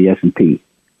 14,000 on the S&P.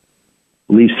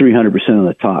 Leaves 300% on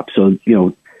the top. So,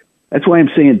 that's why I'm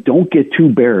saying don't get too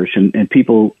bearish. And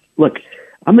people, look,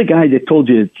 I'm the guy that told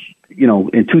you,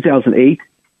 in 2008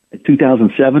 and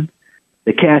 2007,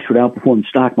 the cash would outperform the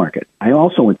stock market. I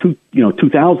also, in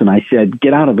 2000, I said,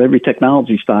 get out of every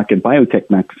technology stock and biotech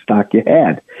stock you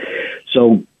had.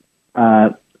 So,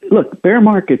 look, bear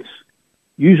markets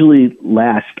usually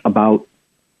last about,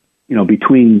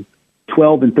 between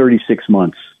 12 and 36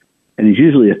 months. And it's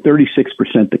usually a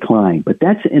 36% decline. But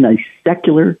that's in a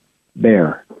secular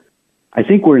bear. I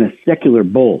think we're in a secular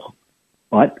bull.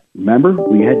 But remember,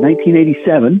 we had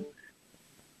 1987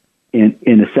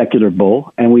 in a secular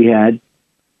bull, and we had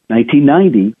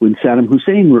 1990 when Saddam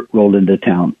Hussein rolled into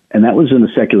town, and that was in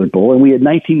a secular bull. And we had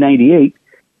 1998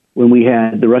 when we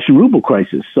had the Russian ruble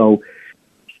crisis. So,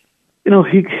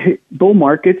 bull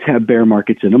markets have bear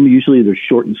markets in them. Usually they're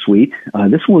short and sweet.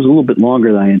 This one was a little bit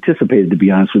longer than I anticipated, to be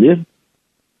honest with you.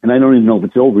 And I don't even know if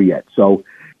it's over yet. So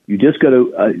you just got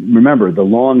to remember the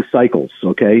long cycles,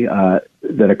 okay,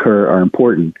 that occur are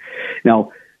important.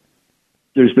 Now,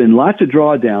 there's been lots of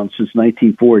drawdowns since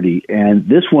 1940, and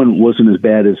this one wasn't as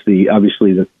bad as the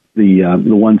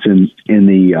ones in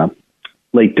the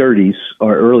late 30s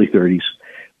or early 30s.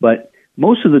 But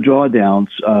most of the drawdowns,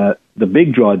 the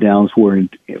big drawdowns, were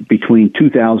between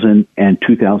 2000 and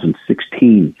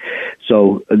 2016.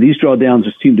 So these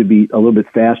drawdowns seem to be a little bit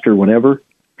faster, whatever.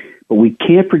 But we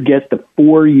can't forget the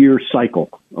 4-year cycle,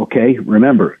 okay?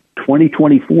 Remember,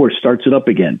 2024 starts it up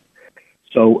again.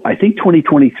 So I think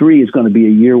 2023 is going to be a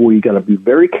year where you got to be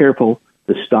very careful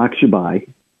the stocks you buy.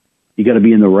 You got to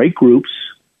be in the right groups.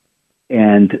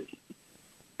 And,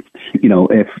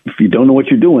 if you don't know what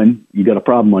you're doing, you got a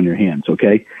problem on your hands,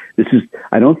 okay?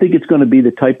 I don't think it's going to be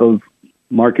the type of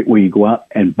market where you go out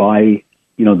and buy,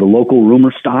 the local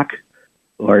rumor stock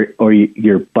or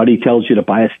your buddy tells you to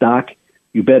buy a stock.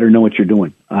 You better know what you're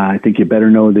doing. I think you better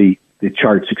know the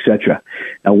charts, etc.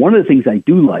 Now, one of the things I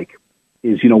do like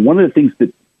is, one of the things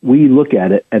that we look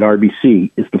at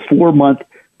RBC is the 4-month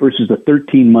versus the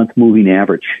 13-month moving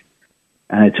average.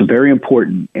 And it's very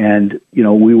important. And,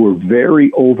 we were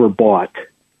very overbought.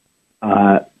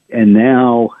 And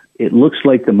now it looks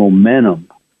like the momentum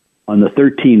on the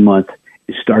 13-month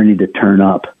is starting to turn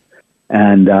up.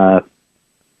 And, the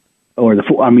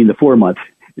 4-month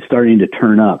is starting to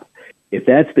turn up. If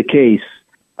that's the case,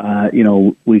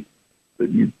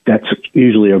 that's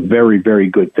usually a very, very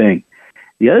good thing.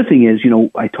 The other thing is,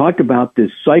 I talked about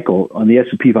this cycle on the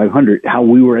S&P 500, how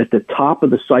we were at the top of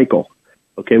the cycle.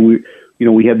 Okay, we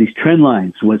have these trend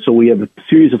lines. So we have a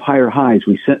series of higher highs.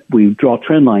 We draw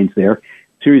trend lines there.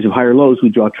 Series of higher lows. We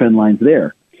draw trend lines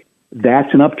there.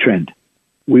 That's an uptrend.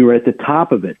 We were at the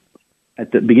top of it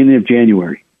at the beginning of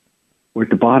January. We're at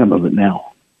the bottom of it now.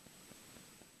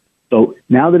 So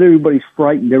now that everybody's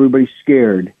frightened, everybody's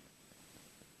scared,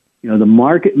 the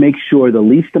market makes sure the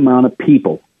least amount of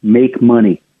people make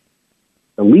money.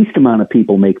 The least amount of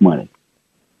people make money.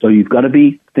 So you've got to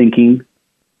be thinking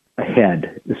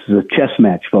ahead. This is a chess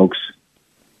match, folks.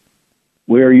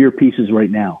 Where are your pieces right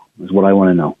now is what I want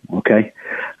to know, okay?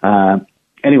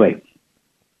 Anyway,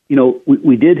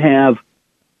 we did have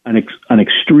an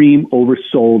extreme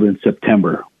oversold in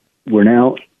September. We're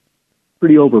now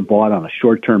pretty overbought on a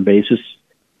short-term basis.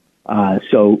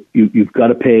 So you've got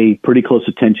to pay pretty close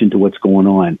attention to what's going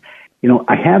on.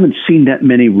 I haven't seen that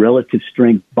many relative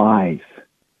strength buys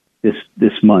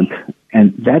this month,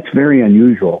 and that's very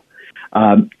unusual.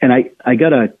 And I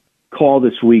got a call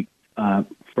this week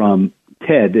from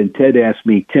Ted, and Ted asked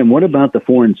me, Tim, what about the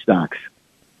foreign stocks?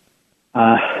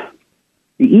 The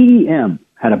EEM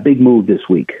had a big move this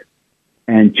week,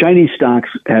 and Chinese stocks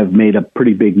have made a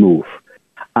pretty big move.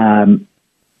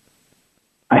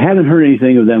 I haven't heard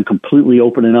anything of them completely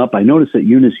opening up. I noticed that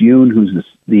Eunice Yoon, who's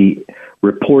the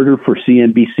reporter for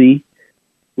CNBC,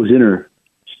 was in her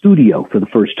studio for the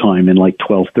first time in like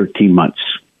 12, 13 months.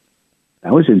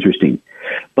 That was interesting.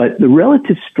 But the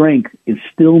relative strength is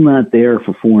still not there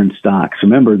for foreign stocks.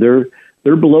 Remember,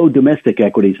 they're below domestic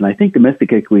equities, and I think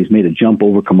domestic equities made a jump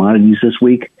over commodities this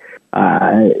week.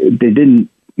 They didn't,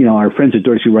 our friends at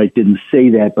Dorsey Wright didn't say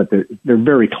that, but they're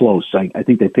very close. I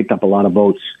think they picked up a lot of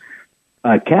votes.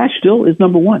 Cash still is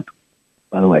number one,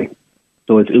 by the way.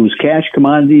 So it was cash,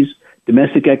 commodities,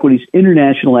 domestic equities,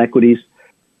 international equities,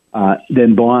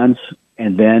 then bonds,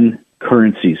 and then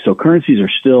currencies. So currencies are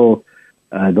still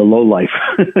the low life.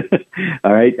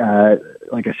 All right.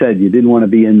 Like I said, you didn't want to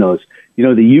be in those. The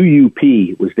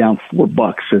UUP was down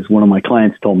 $4, as one of my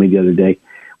clients told me the other day.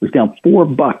 It was down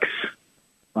 $4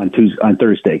 on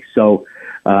Thursday. So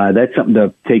that's something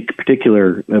to pay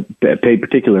particular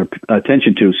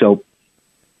attention to. So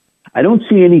I don't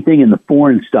see anything in the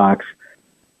foreign stocks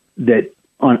that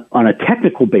on a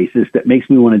technical basis that makes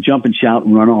me want to jump and shout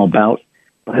and run all about.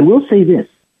 But I will say this.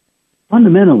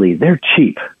 Fundamentally, they're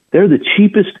cheap. They're the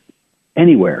cheapest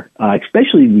anywhere,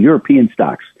 especially European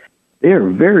stocks. They're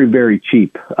very, very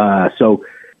cheap. But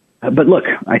look,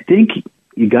 I think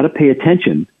you got to pay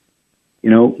attention.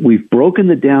 We've broken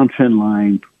the downtrend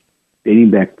line dating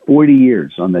back 40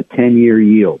 years on the 10-year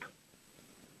yield.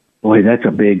 Boy, that's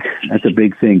a big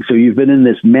thing. So you've been in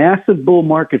this massive bull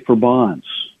market for bonds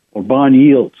or bond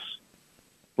yields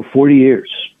for 40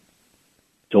 years.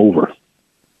 It's over.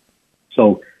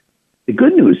 So the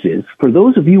good news is, for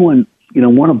those of you want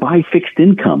to buy fixed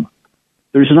income,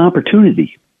 there's an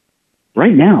opportunity.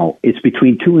 Right now, it's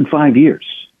between 2 and 5 years.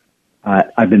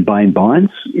 I've been buying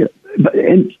bonds.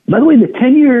 And by the way, the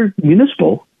 10-year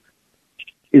municipal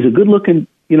is a good-looking,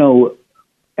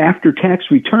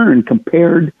 after-tax return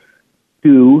compared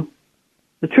to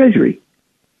the Treasury.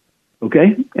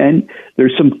 Okay, and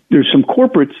there's some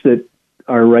corporates that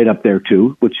are right up there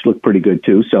too, which look pretty good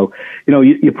too. So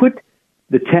you put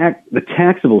the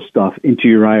taxable stuff into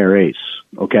your IRAs.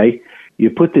 Okay, you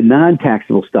put the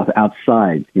non-taxable stuff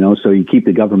outside. So you keep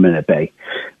the government at bay.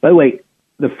 By the way,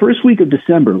 the first week of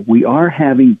December, we are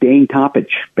having Dane Toppich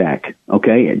back.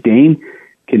 Okay, and Dane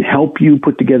can help you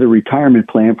put together a retirement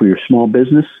plan for your small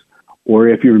business, or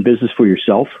if you're in business for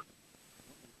yourself.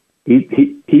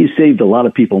 He saved a lot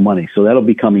of people money, so that'll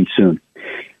be coming soon.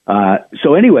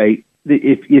 So anyway,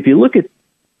 if you look at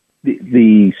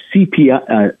the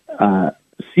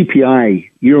CPI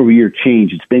year-over-year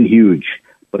change, it's been huge,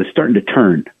 but it's starting to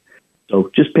turn. So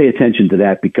just pay attention to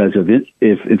that, because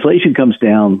if inflation comes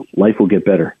down, life will get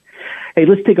better. Hey,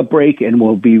 let's take a break, and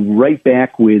we'll be right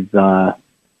back with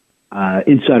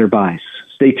Insider Buys.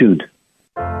 Stay tuned.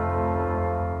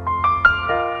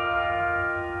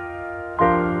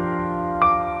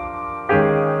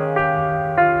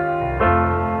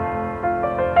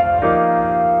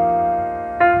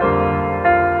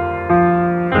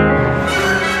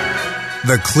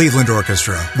 The Cleveland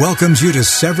Orchestra welcomes you to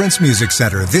Severance Music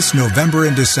Center this November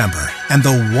and December, and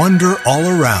the wonder all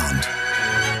around.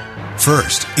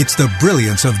 First, it's the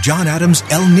brilliance of John Adams'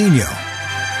 El Nino.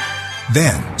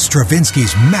 Then,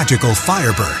 Stravinsky's magical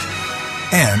Firebird.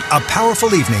 And a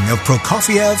powerful evening of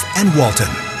Prokofiev and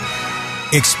Walton.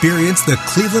 Experience the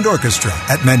Cleveland Orchestra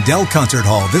at Mandel Concert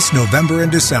Hall this November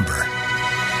and December.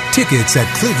 Tickets at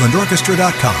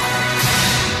clevelandorchestra.com.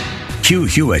 Hugh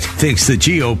Hewitt thinks the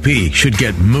GOP should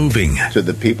get moving. To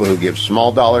the people who give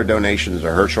small dollar donations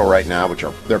to Herschel right now,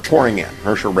 they're pouring in.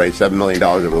 Herschel raised $7 million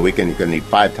over the weekend. You're going to need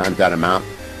 5 times that amount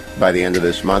by the end of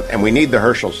this month. And we need the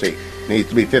Herschel seat. It needs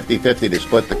to be 50-50 to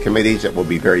split the committees. It will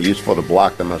be very useful to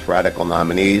block the most radical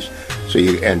nominees.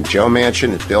 And Joe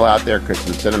Manchin is still out there.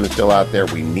 Kristen Sinema is still out there.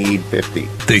 We need 50.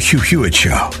 The Hugh Hewitt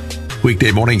Show.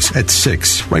 Weekday mornings at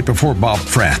 6, right before Bob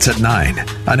Fratz at 9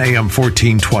 on AM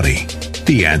 1420.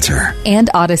 The Answer.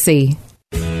 And Odyssey.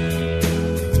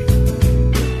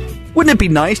 Wouldn't it be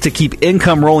nice to keep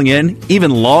income rolling in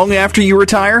even long after you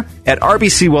retire? At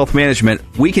RBC Wealth Management,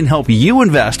 we can help you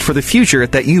invest for the future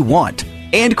that you want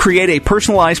and create a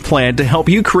personalized plan to help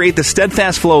you create the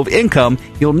steadfast flow of income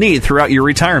you'll need throughout your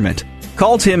retirement.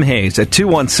 Call Tim Hayes at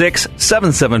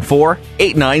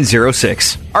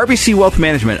 216-774-8906. RBC Wealth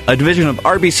Management, a division of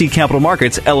RBC Capital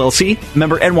Markets, LLC,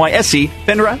 member NYSE,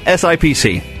 FINRA,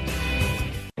 SIPC.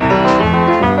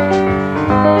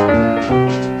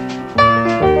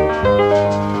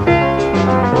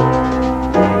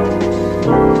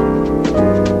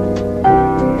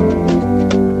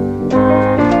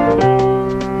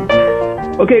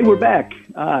 Okay, we're back.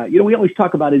 We always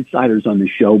talk about insiders on this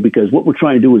show, because what we're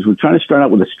trying to do is we're trying to start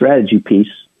out with a strategy piece,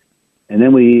 and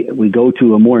then we go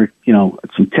to a more,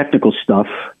 some technical stuff.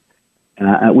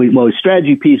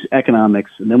 Strategy piece,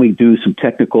 economics, and then we do some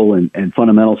technical and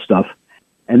fundamental stuff.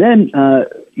 And then,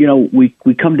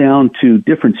 we come down to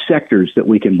different sectors that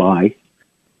we can buy,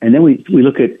 and then we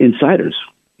look at insiders.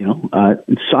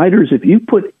 Insiders, if you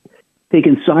take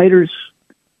insiders,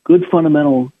 good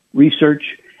fundamental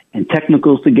research, and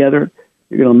technicals together,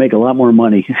 you're going to make a lot more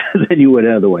money than you would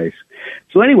otherwise.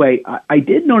 So anyway, I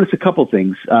did notice a couple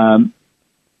things.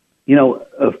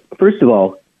 First of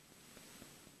all,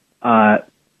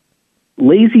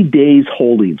 Lazy Days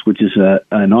Holdings, which is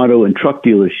an auto and truck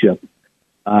dealership,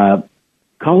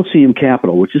 Coliseum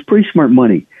Capital, which is pretty smart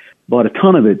money, bought a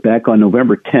ton of it back on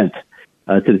November 10th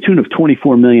to the tune of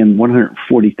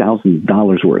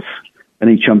 $24,140,000 worth. That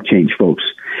ain't chump change, folks.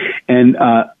 And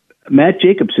Matt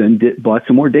Jacobson bought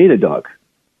some more Datadog.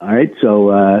 All right,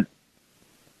 so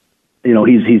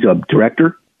he's a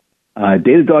director.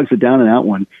 Datadog's a down and out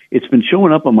one. It's been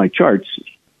showing up on my charts,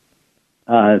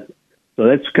 so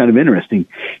that's kind of interesting.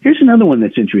 Here's another one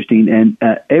that's interesting, and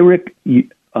Eric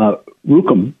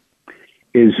Rukum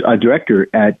is a director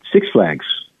at Six Flags,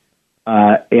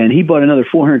 and he bought another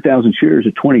 400,000 shares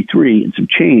at 23 and some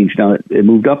change. Now it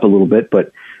moved up a little bit,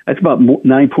 but that's about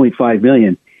 $9.5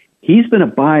 million. He's been a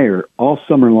buyer all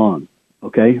summer long.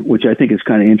 Okay, which I think is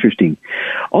kind of interesting.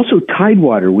 Also,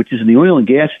 Tidewater, which is in the oil and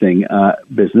gas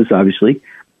business, obviously,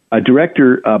 a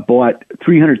director bought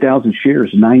 300,000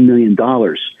 shares, $9 million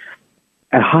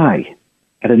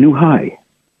at a new high.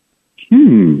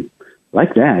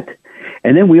 Like that.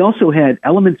 And then we also had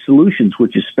Element Solutions,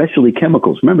 which is specialty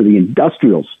chemicals. Remember, the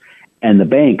industrials and the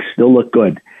banks still look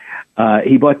good.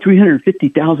 He bought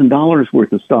 $350,000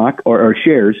 worth of stock or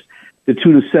shares to the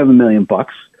tune of $7 million.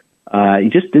 He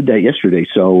just did that yesterday,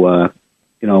 so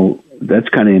that's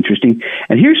kind of interesting.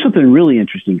 And here's something really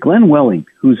interesting: Glenn Welling,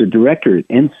 who's a director at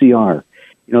NCR.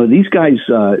 These guys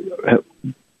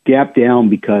gapped down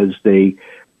because they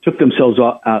took themselves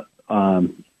off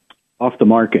the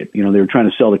market. They were trying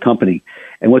to sell the company,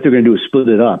 and what they're going to do is split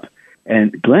it up.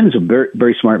 And Glenn is a very,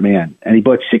 very smart man, and he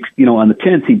bought on the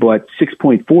 10th he bought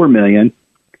 $6.4 million,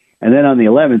 and then on the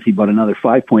 11th he bought another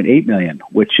 $5.8 million,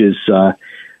 which is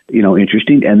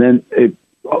interesting. And then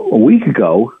a week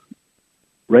ago,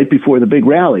 right before the big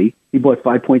rally, he bought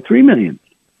 $5.3 million.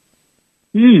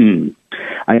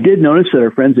 I did notice that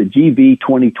our friends at GV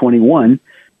 2021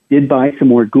 did buy some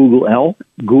more Google and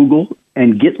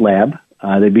GitLab.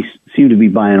 They seem to be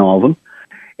buying all of them.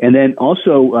 And then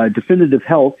also Definitive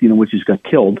Health, which has got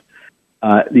killed.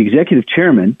 The executive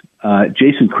chairman,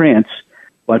 Jason Krantz,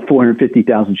 bought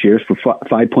 450,000 shares for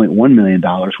 $5.1 million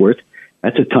worth.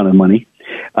 That's a ton of money.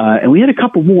 And we had a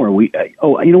couple more. You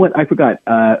know what? I forgot.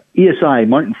 ESI,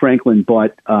 Martin Franklin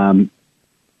bought the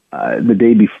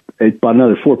day before. It bought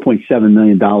another $4.7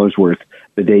 million worth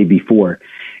the day before.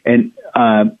 And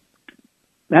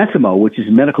Masimo, which is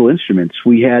Medical Instruments,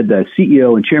 we had the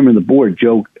CEO and chairman of the board,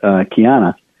 Joe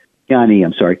Kiani.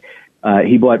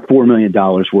 He bought $4 million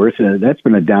worth. That's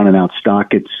been a down and out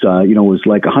stock. It's was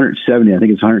like 170. I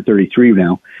think it's 133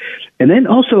 now. And then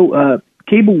also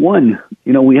Cable One.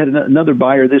 We had another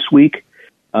buyer this week.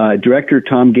 Director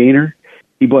Tom Gaynor.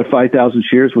 He bought 5,000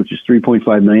 shares, which is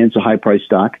 $3.5 million. It's a high price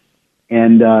stock.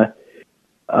 And you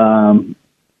know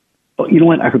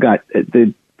what? I forgot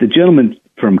the gentleman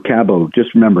from Cabo.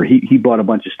 Just remember, he bought a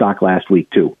bunch of stock last week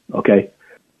too. Okay.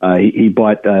 He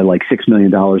bought like $6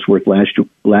 million worth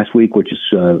last week, which is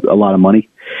a lot of money.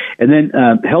 And then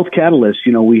Health Catalyst,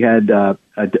 we had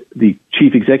the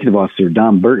chief executive officer,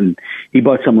 Don Burton. He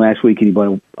bought some last week, and he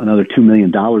bought another $2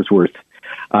 million worth.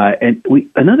 And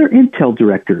another Intel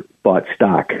director bought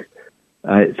stock.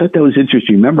 I thought that was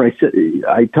interesting. Remember,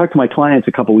 I talked to my clients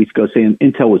a couple of weeks ago saying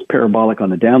Intel was parabolic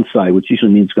on the downside, which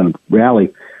usually means it's going to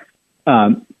rally.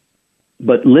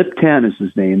 But Lip 10 is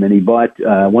his name, and he bought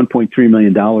 $1.3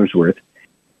 million worth.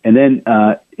 And then,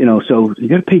 so you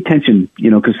got to pay attention,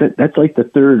 because that's like the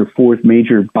third or fourth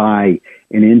major buy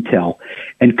in Intel.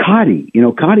 And Coty,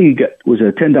 was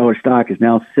a $10 stock, is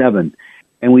now $7.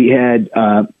 And we had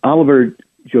Oliver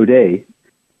Jodet,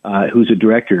 who's a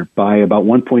director, buy about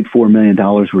 $1.4 million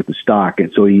worth of stock.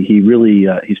 And so he really,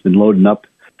 he's been loading up.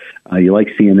 You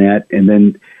like seeing that. And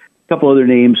then a couple other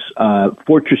names,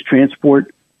 Fortress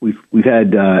Transport. We've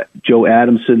had Joe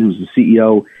Adamson, who's the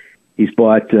CEO. He's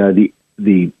bought the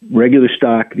regular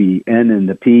stock, the N and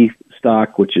the P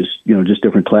stock, which is just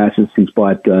different classes. He's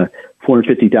bought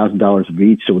 $450,000 of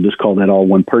each, so we'll just call that all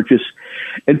one purchase.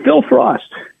 And Phil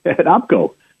Frost at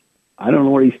Opco. I don't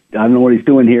know what he's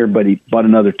doing here, but he bought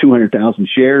another 200,000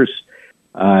 shares.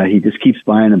 He just keeps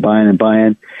buying and buying and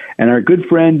buying. And our good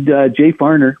friend Jay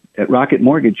Farner at Rocket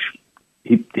Mortgage.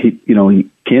 He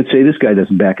can't say this guy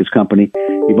doesn't back his company.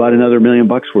 He bought another $1 million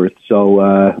worth.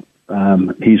 So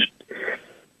he's,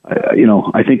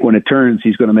 I think when it turns,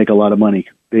 he's going to make a lot of money,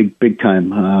 big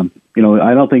time. I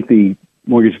don't think the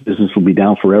mortgage business will be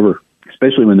down forever,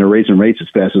 especially when they're raising rates as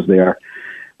fast as they are.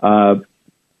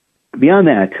 Beyond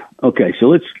that, okay, so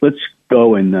let's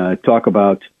go and talk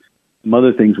about some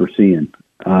other things we're seeing.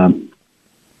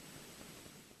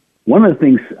 one of the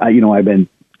things I've been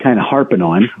kind of harping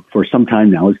on for some time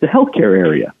now is the healthcare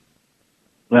area.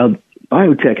 Well,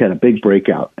 biotech had a big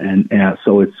breakout, and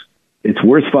so it's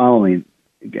worth following.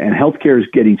 And healthcare is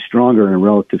getting stronger on a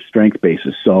relative strength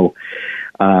basis. So,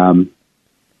 I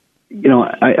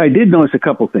did notice a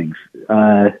couple things.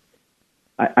 I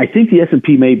think the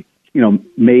S&P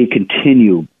may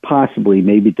continue, possibly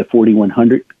maybe to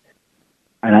 4,100,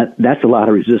 and that's a lot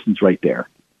of resistance right there.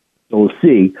 So we'll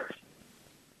see.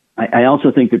 I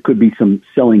also think there could be some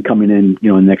selling coming in,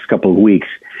 in the next couple of weeks.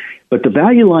 But the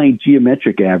value line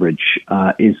geometric average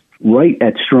is right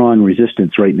at strong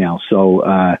resistance right now. So,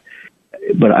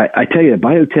 but I tell you,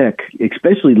 biotech,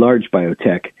 especially large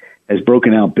biotech, has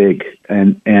broken out big,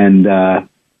 and I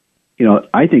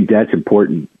think that's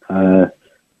important because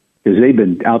they've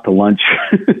been out to lunch.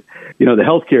 The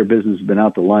healthcare business has been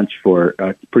out to lunch for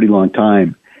a pretty long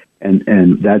time, and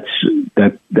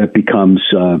that becomes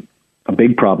a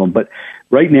big problem. But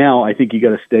right now, I think you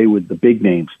got to stay with the big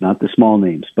names, not the small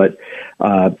names. But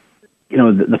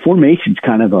the formation's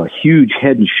kind of a huge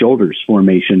head and shoulders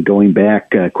formation going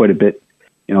back quite a bit.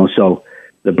 So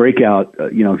the breakout,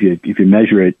 if you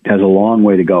measure it, has a long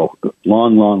way to go,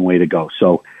 long way to go.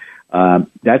 So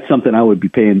that's something I would be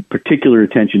paying particular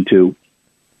attention to.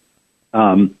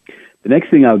 The next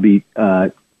thing I would be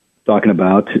talking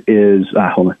about is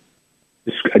hold on.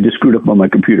 I just screwed up on my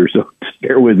computer, so just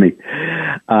bear with me.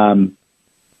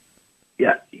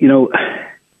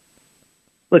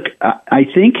 Look, I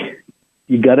think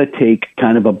you got to take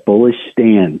kind of a bullish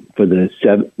stand for the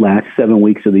last 7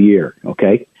 weeks of the year,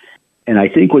 okay? And I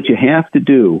think what you have to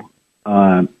do,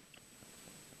 the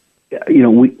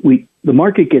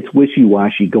market gets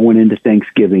wishy-washy going into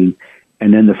Thanksgiving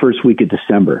and then the first week of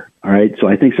December, all right? So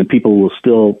I think some people will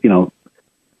still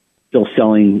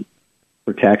selling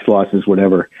for tax losses,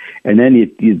 whatever, and then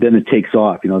then it takes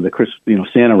off. The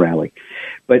Santa rally,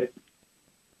 but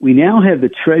we now have the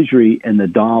Treasury and the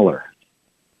dollar.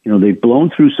 They've blown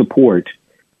through support,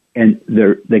 and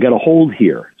they got a hold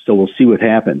here. So we'll see what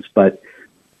happens. But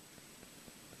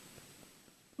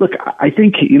look, I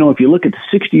think if you look at the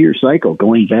 60-year cycle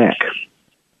going back,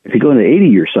 if you go to the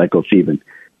 80-year cycles, even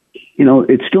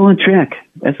it's still on track.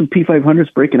 S&P 500 is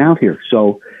breaking out here.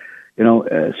 So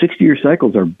 60-year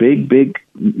cycles are big, a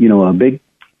big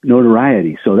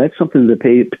notoriety. So that's something to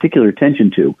pay particular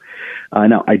attention to.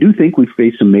 Now, I do think we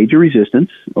face some major resistance,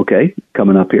 okay,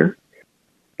 coming up here.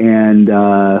 And,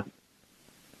 I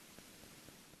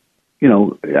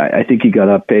think you got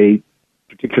to pay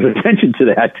particular attention to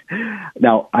that.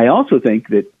 Now, I also think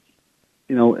that,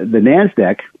 the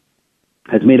NASDAQ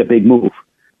has made a big move.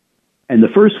 And the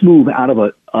first move out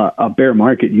of a bear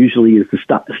market usually is the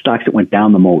stocks that went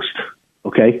down the most,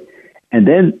 okay? And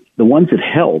then the ones that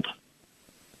held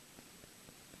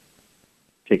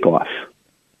take off.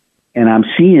 And I'm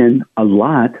seeing a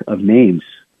lot of names,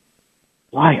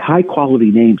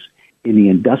 high-quality names in the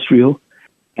industrial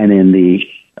and in the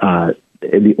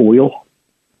oil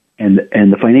and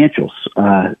the financials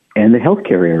and the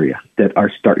healthcare area that are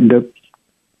starting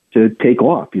to take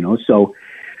off, So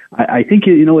I think,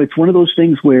 it's one of those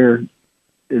things where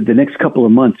the next couple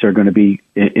of months are going to be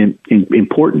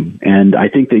important, and I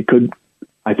think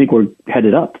we're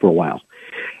headed up for a while.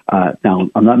 Now,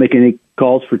 I'm not making any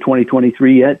calls for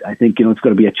 2023 yet. I think, it's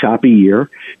going to be a choppy year.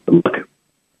 But look,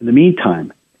 in the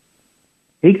meantime,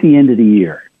 take the end of the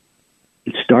year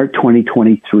and start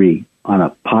 2023 on a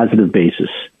positive basis.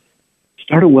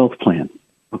 Start a wealth plan,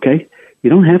 okay? You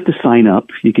don't have to sign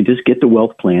up. You can just get the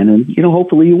wealth plan, and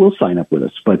hopefully you will sign up with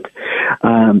us. But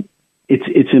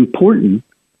it's important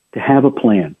to have a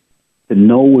plan, to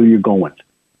know where you're going,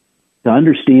 to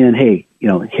understand. Hey,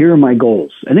 here are my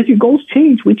goals, and if your goals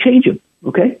change, we change them.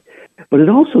 Okay, but it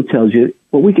also tells you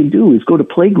what we can do is go to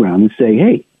Playground and say,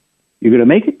 hey, you're going to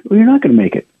make it or you're not going to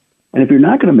make it, and if you're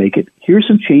not going to make it, here's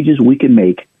some changes we can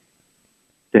make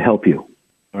to help you.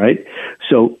 All right,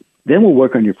 so then we'll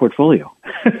work on your portfolio.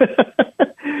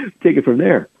 Take it from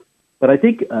there. But I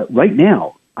think right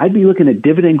now, I'd be looking at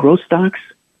dividend growth stocks,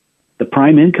 the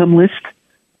prime income list,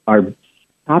 our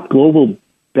top global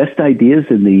best ideas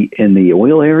in the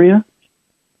oil area.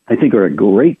 I think are a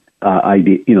great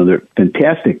idea. They're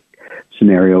fantastic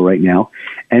scenario right now.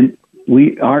 And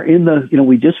we are in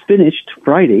we just finished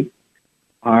Friday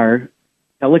our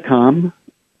telecom,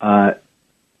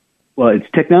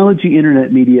 it's Technology,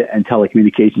 Internet, Media, and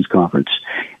Telecommunications Conference.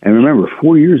 And remember,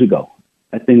 4 years ago,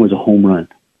 that thing was a home run.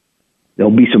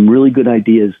 There'll be some really good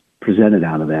ideas presented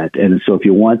out of that. And so if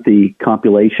you want the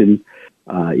compilation,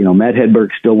 Matt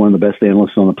Hedberg's still one of the best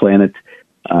analysts on the planet.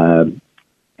 And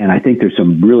I think there's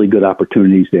some really good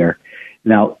opportunities there.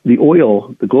 Now, the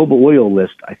global oil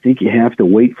list, I think you have to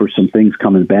wait for some things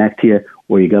coming back to you,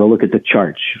 or you got to look at the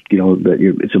charts.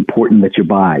 It's important that you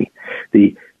buy.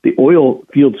 The oil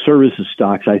field services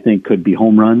stocks, I think, could be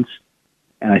home runs.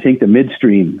 And I think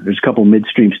there's a couple of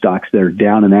midstream stocks that are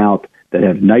down and out that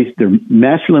have they're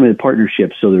master limited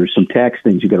partnerships, so there's some tax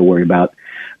things you got to worry about.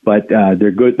 But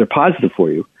they're good, they're positive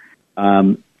for you.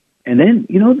 And then,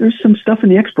 there's some stuff in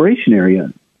the exploration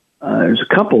area. There's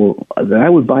a couple that I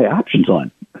would buy options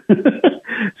on.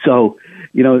 So,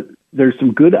 there's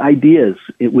some good ideas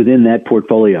within that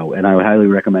portfolio, and I would highly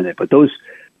recommend it. But those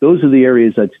are the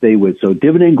areas I'd stay with. So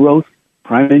dividend growth,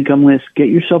 prime income list, get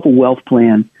yourself a wealth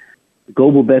plan,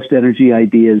 global best energy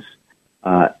ideas,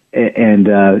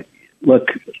 and look,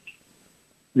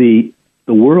 the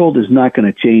world is not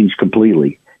going to change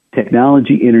completely.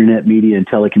 Technology, internet, media, and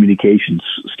telecommunications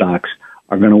stocks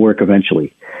are going to work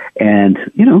eventually. And,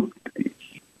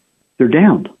 they're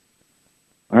down.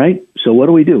 All right? So what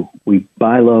do? We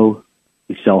buy low,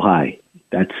 we sell high.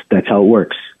 That's how it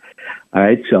works. All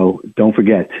right? So don't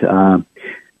forget.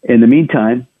 In the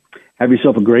meantime, have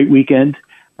yourself a great weekend.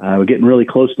 We're getting really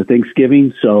close to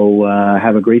Thanksgiving, so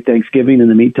have a great Thanksgiving in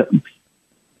the meantime.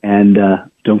 And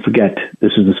don't forget,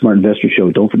 this is the Smart Investor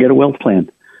Show. Don't forget a wealth plan.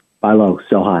 Buy low,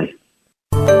 sell high.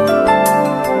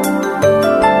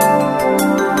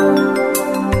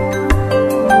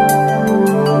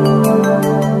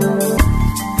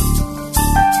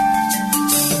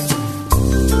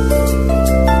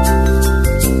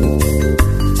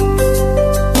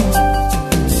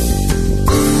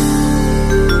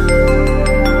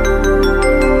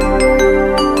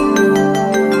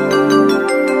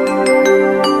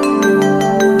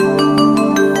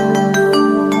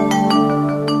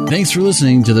 Thanks for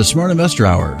listening to the Smart Investor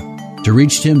Hour. To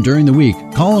reach Tim during the week,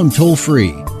 call him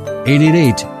toll-free,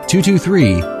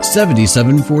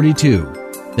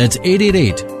 888-223-7742. That's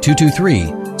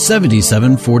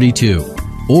 888-223-7742.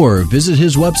 Or visit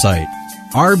his website,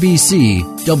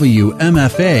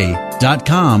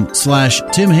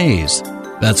 rbcwmfa.com/Tim Hayes.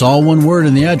 That's all one word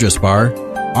in the address bar,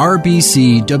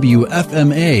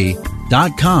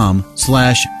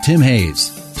 rbcwfma.com/Tim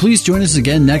Hayes. Please join us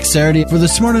again next Saturday for the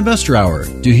Smart Investor Hour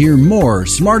to hear more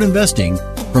smart investing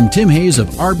from Tim Hayes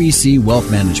of RBC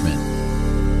Wealth Management.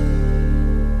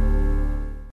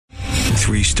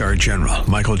 3-star General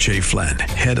Michael J. Flynn,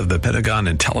 head of the Pentagon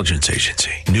Intelligence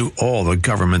Agency, knew all the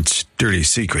government's dirty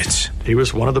secrets. He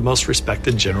was one of the most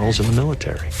respected generals in the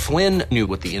military. Flynn knew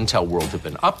what the intel world had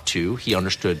been up to. He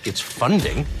understood its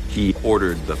funding. He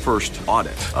ordered the first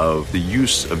audit of the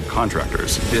use of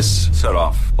contractors. This set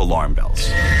off alarm bells.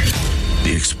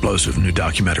 The explosive new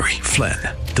documentary, Flynn,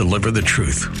 Deliver the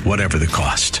Truth, Whatever the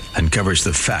Cost, uncovers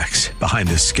the facts behind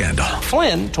this scandal.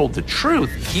 Flynn told the truth.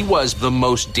 He was the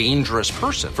most dangerous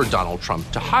person for Donald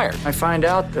Trump to hire. I find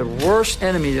out the worst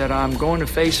enemy that I'm going to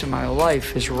face in my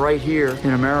life is right here in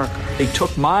America. They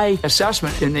took my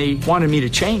assessment and they wanted me to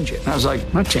change it. And I was like,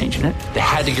 I'm not changing it. They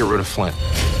had to get rid of Flynn.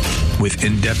 With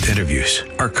in-depth interviews,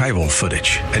 archival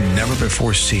footage, and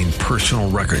never-before-seen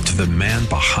personal records of the man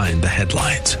behind the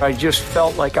headlines. I just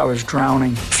felt like I was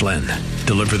drowning. Flynn,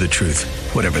 Deliver the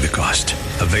Truth, Whatever the Cost.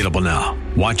 Available now.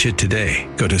 Watch it today.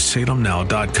 Go to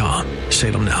salemnow.com.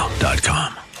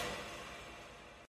 salemnow.com.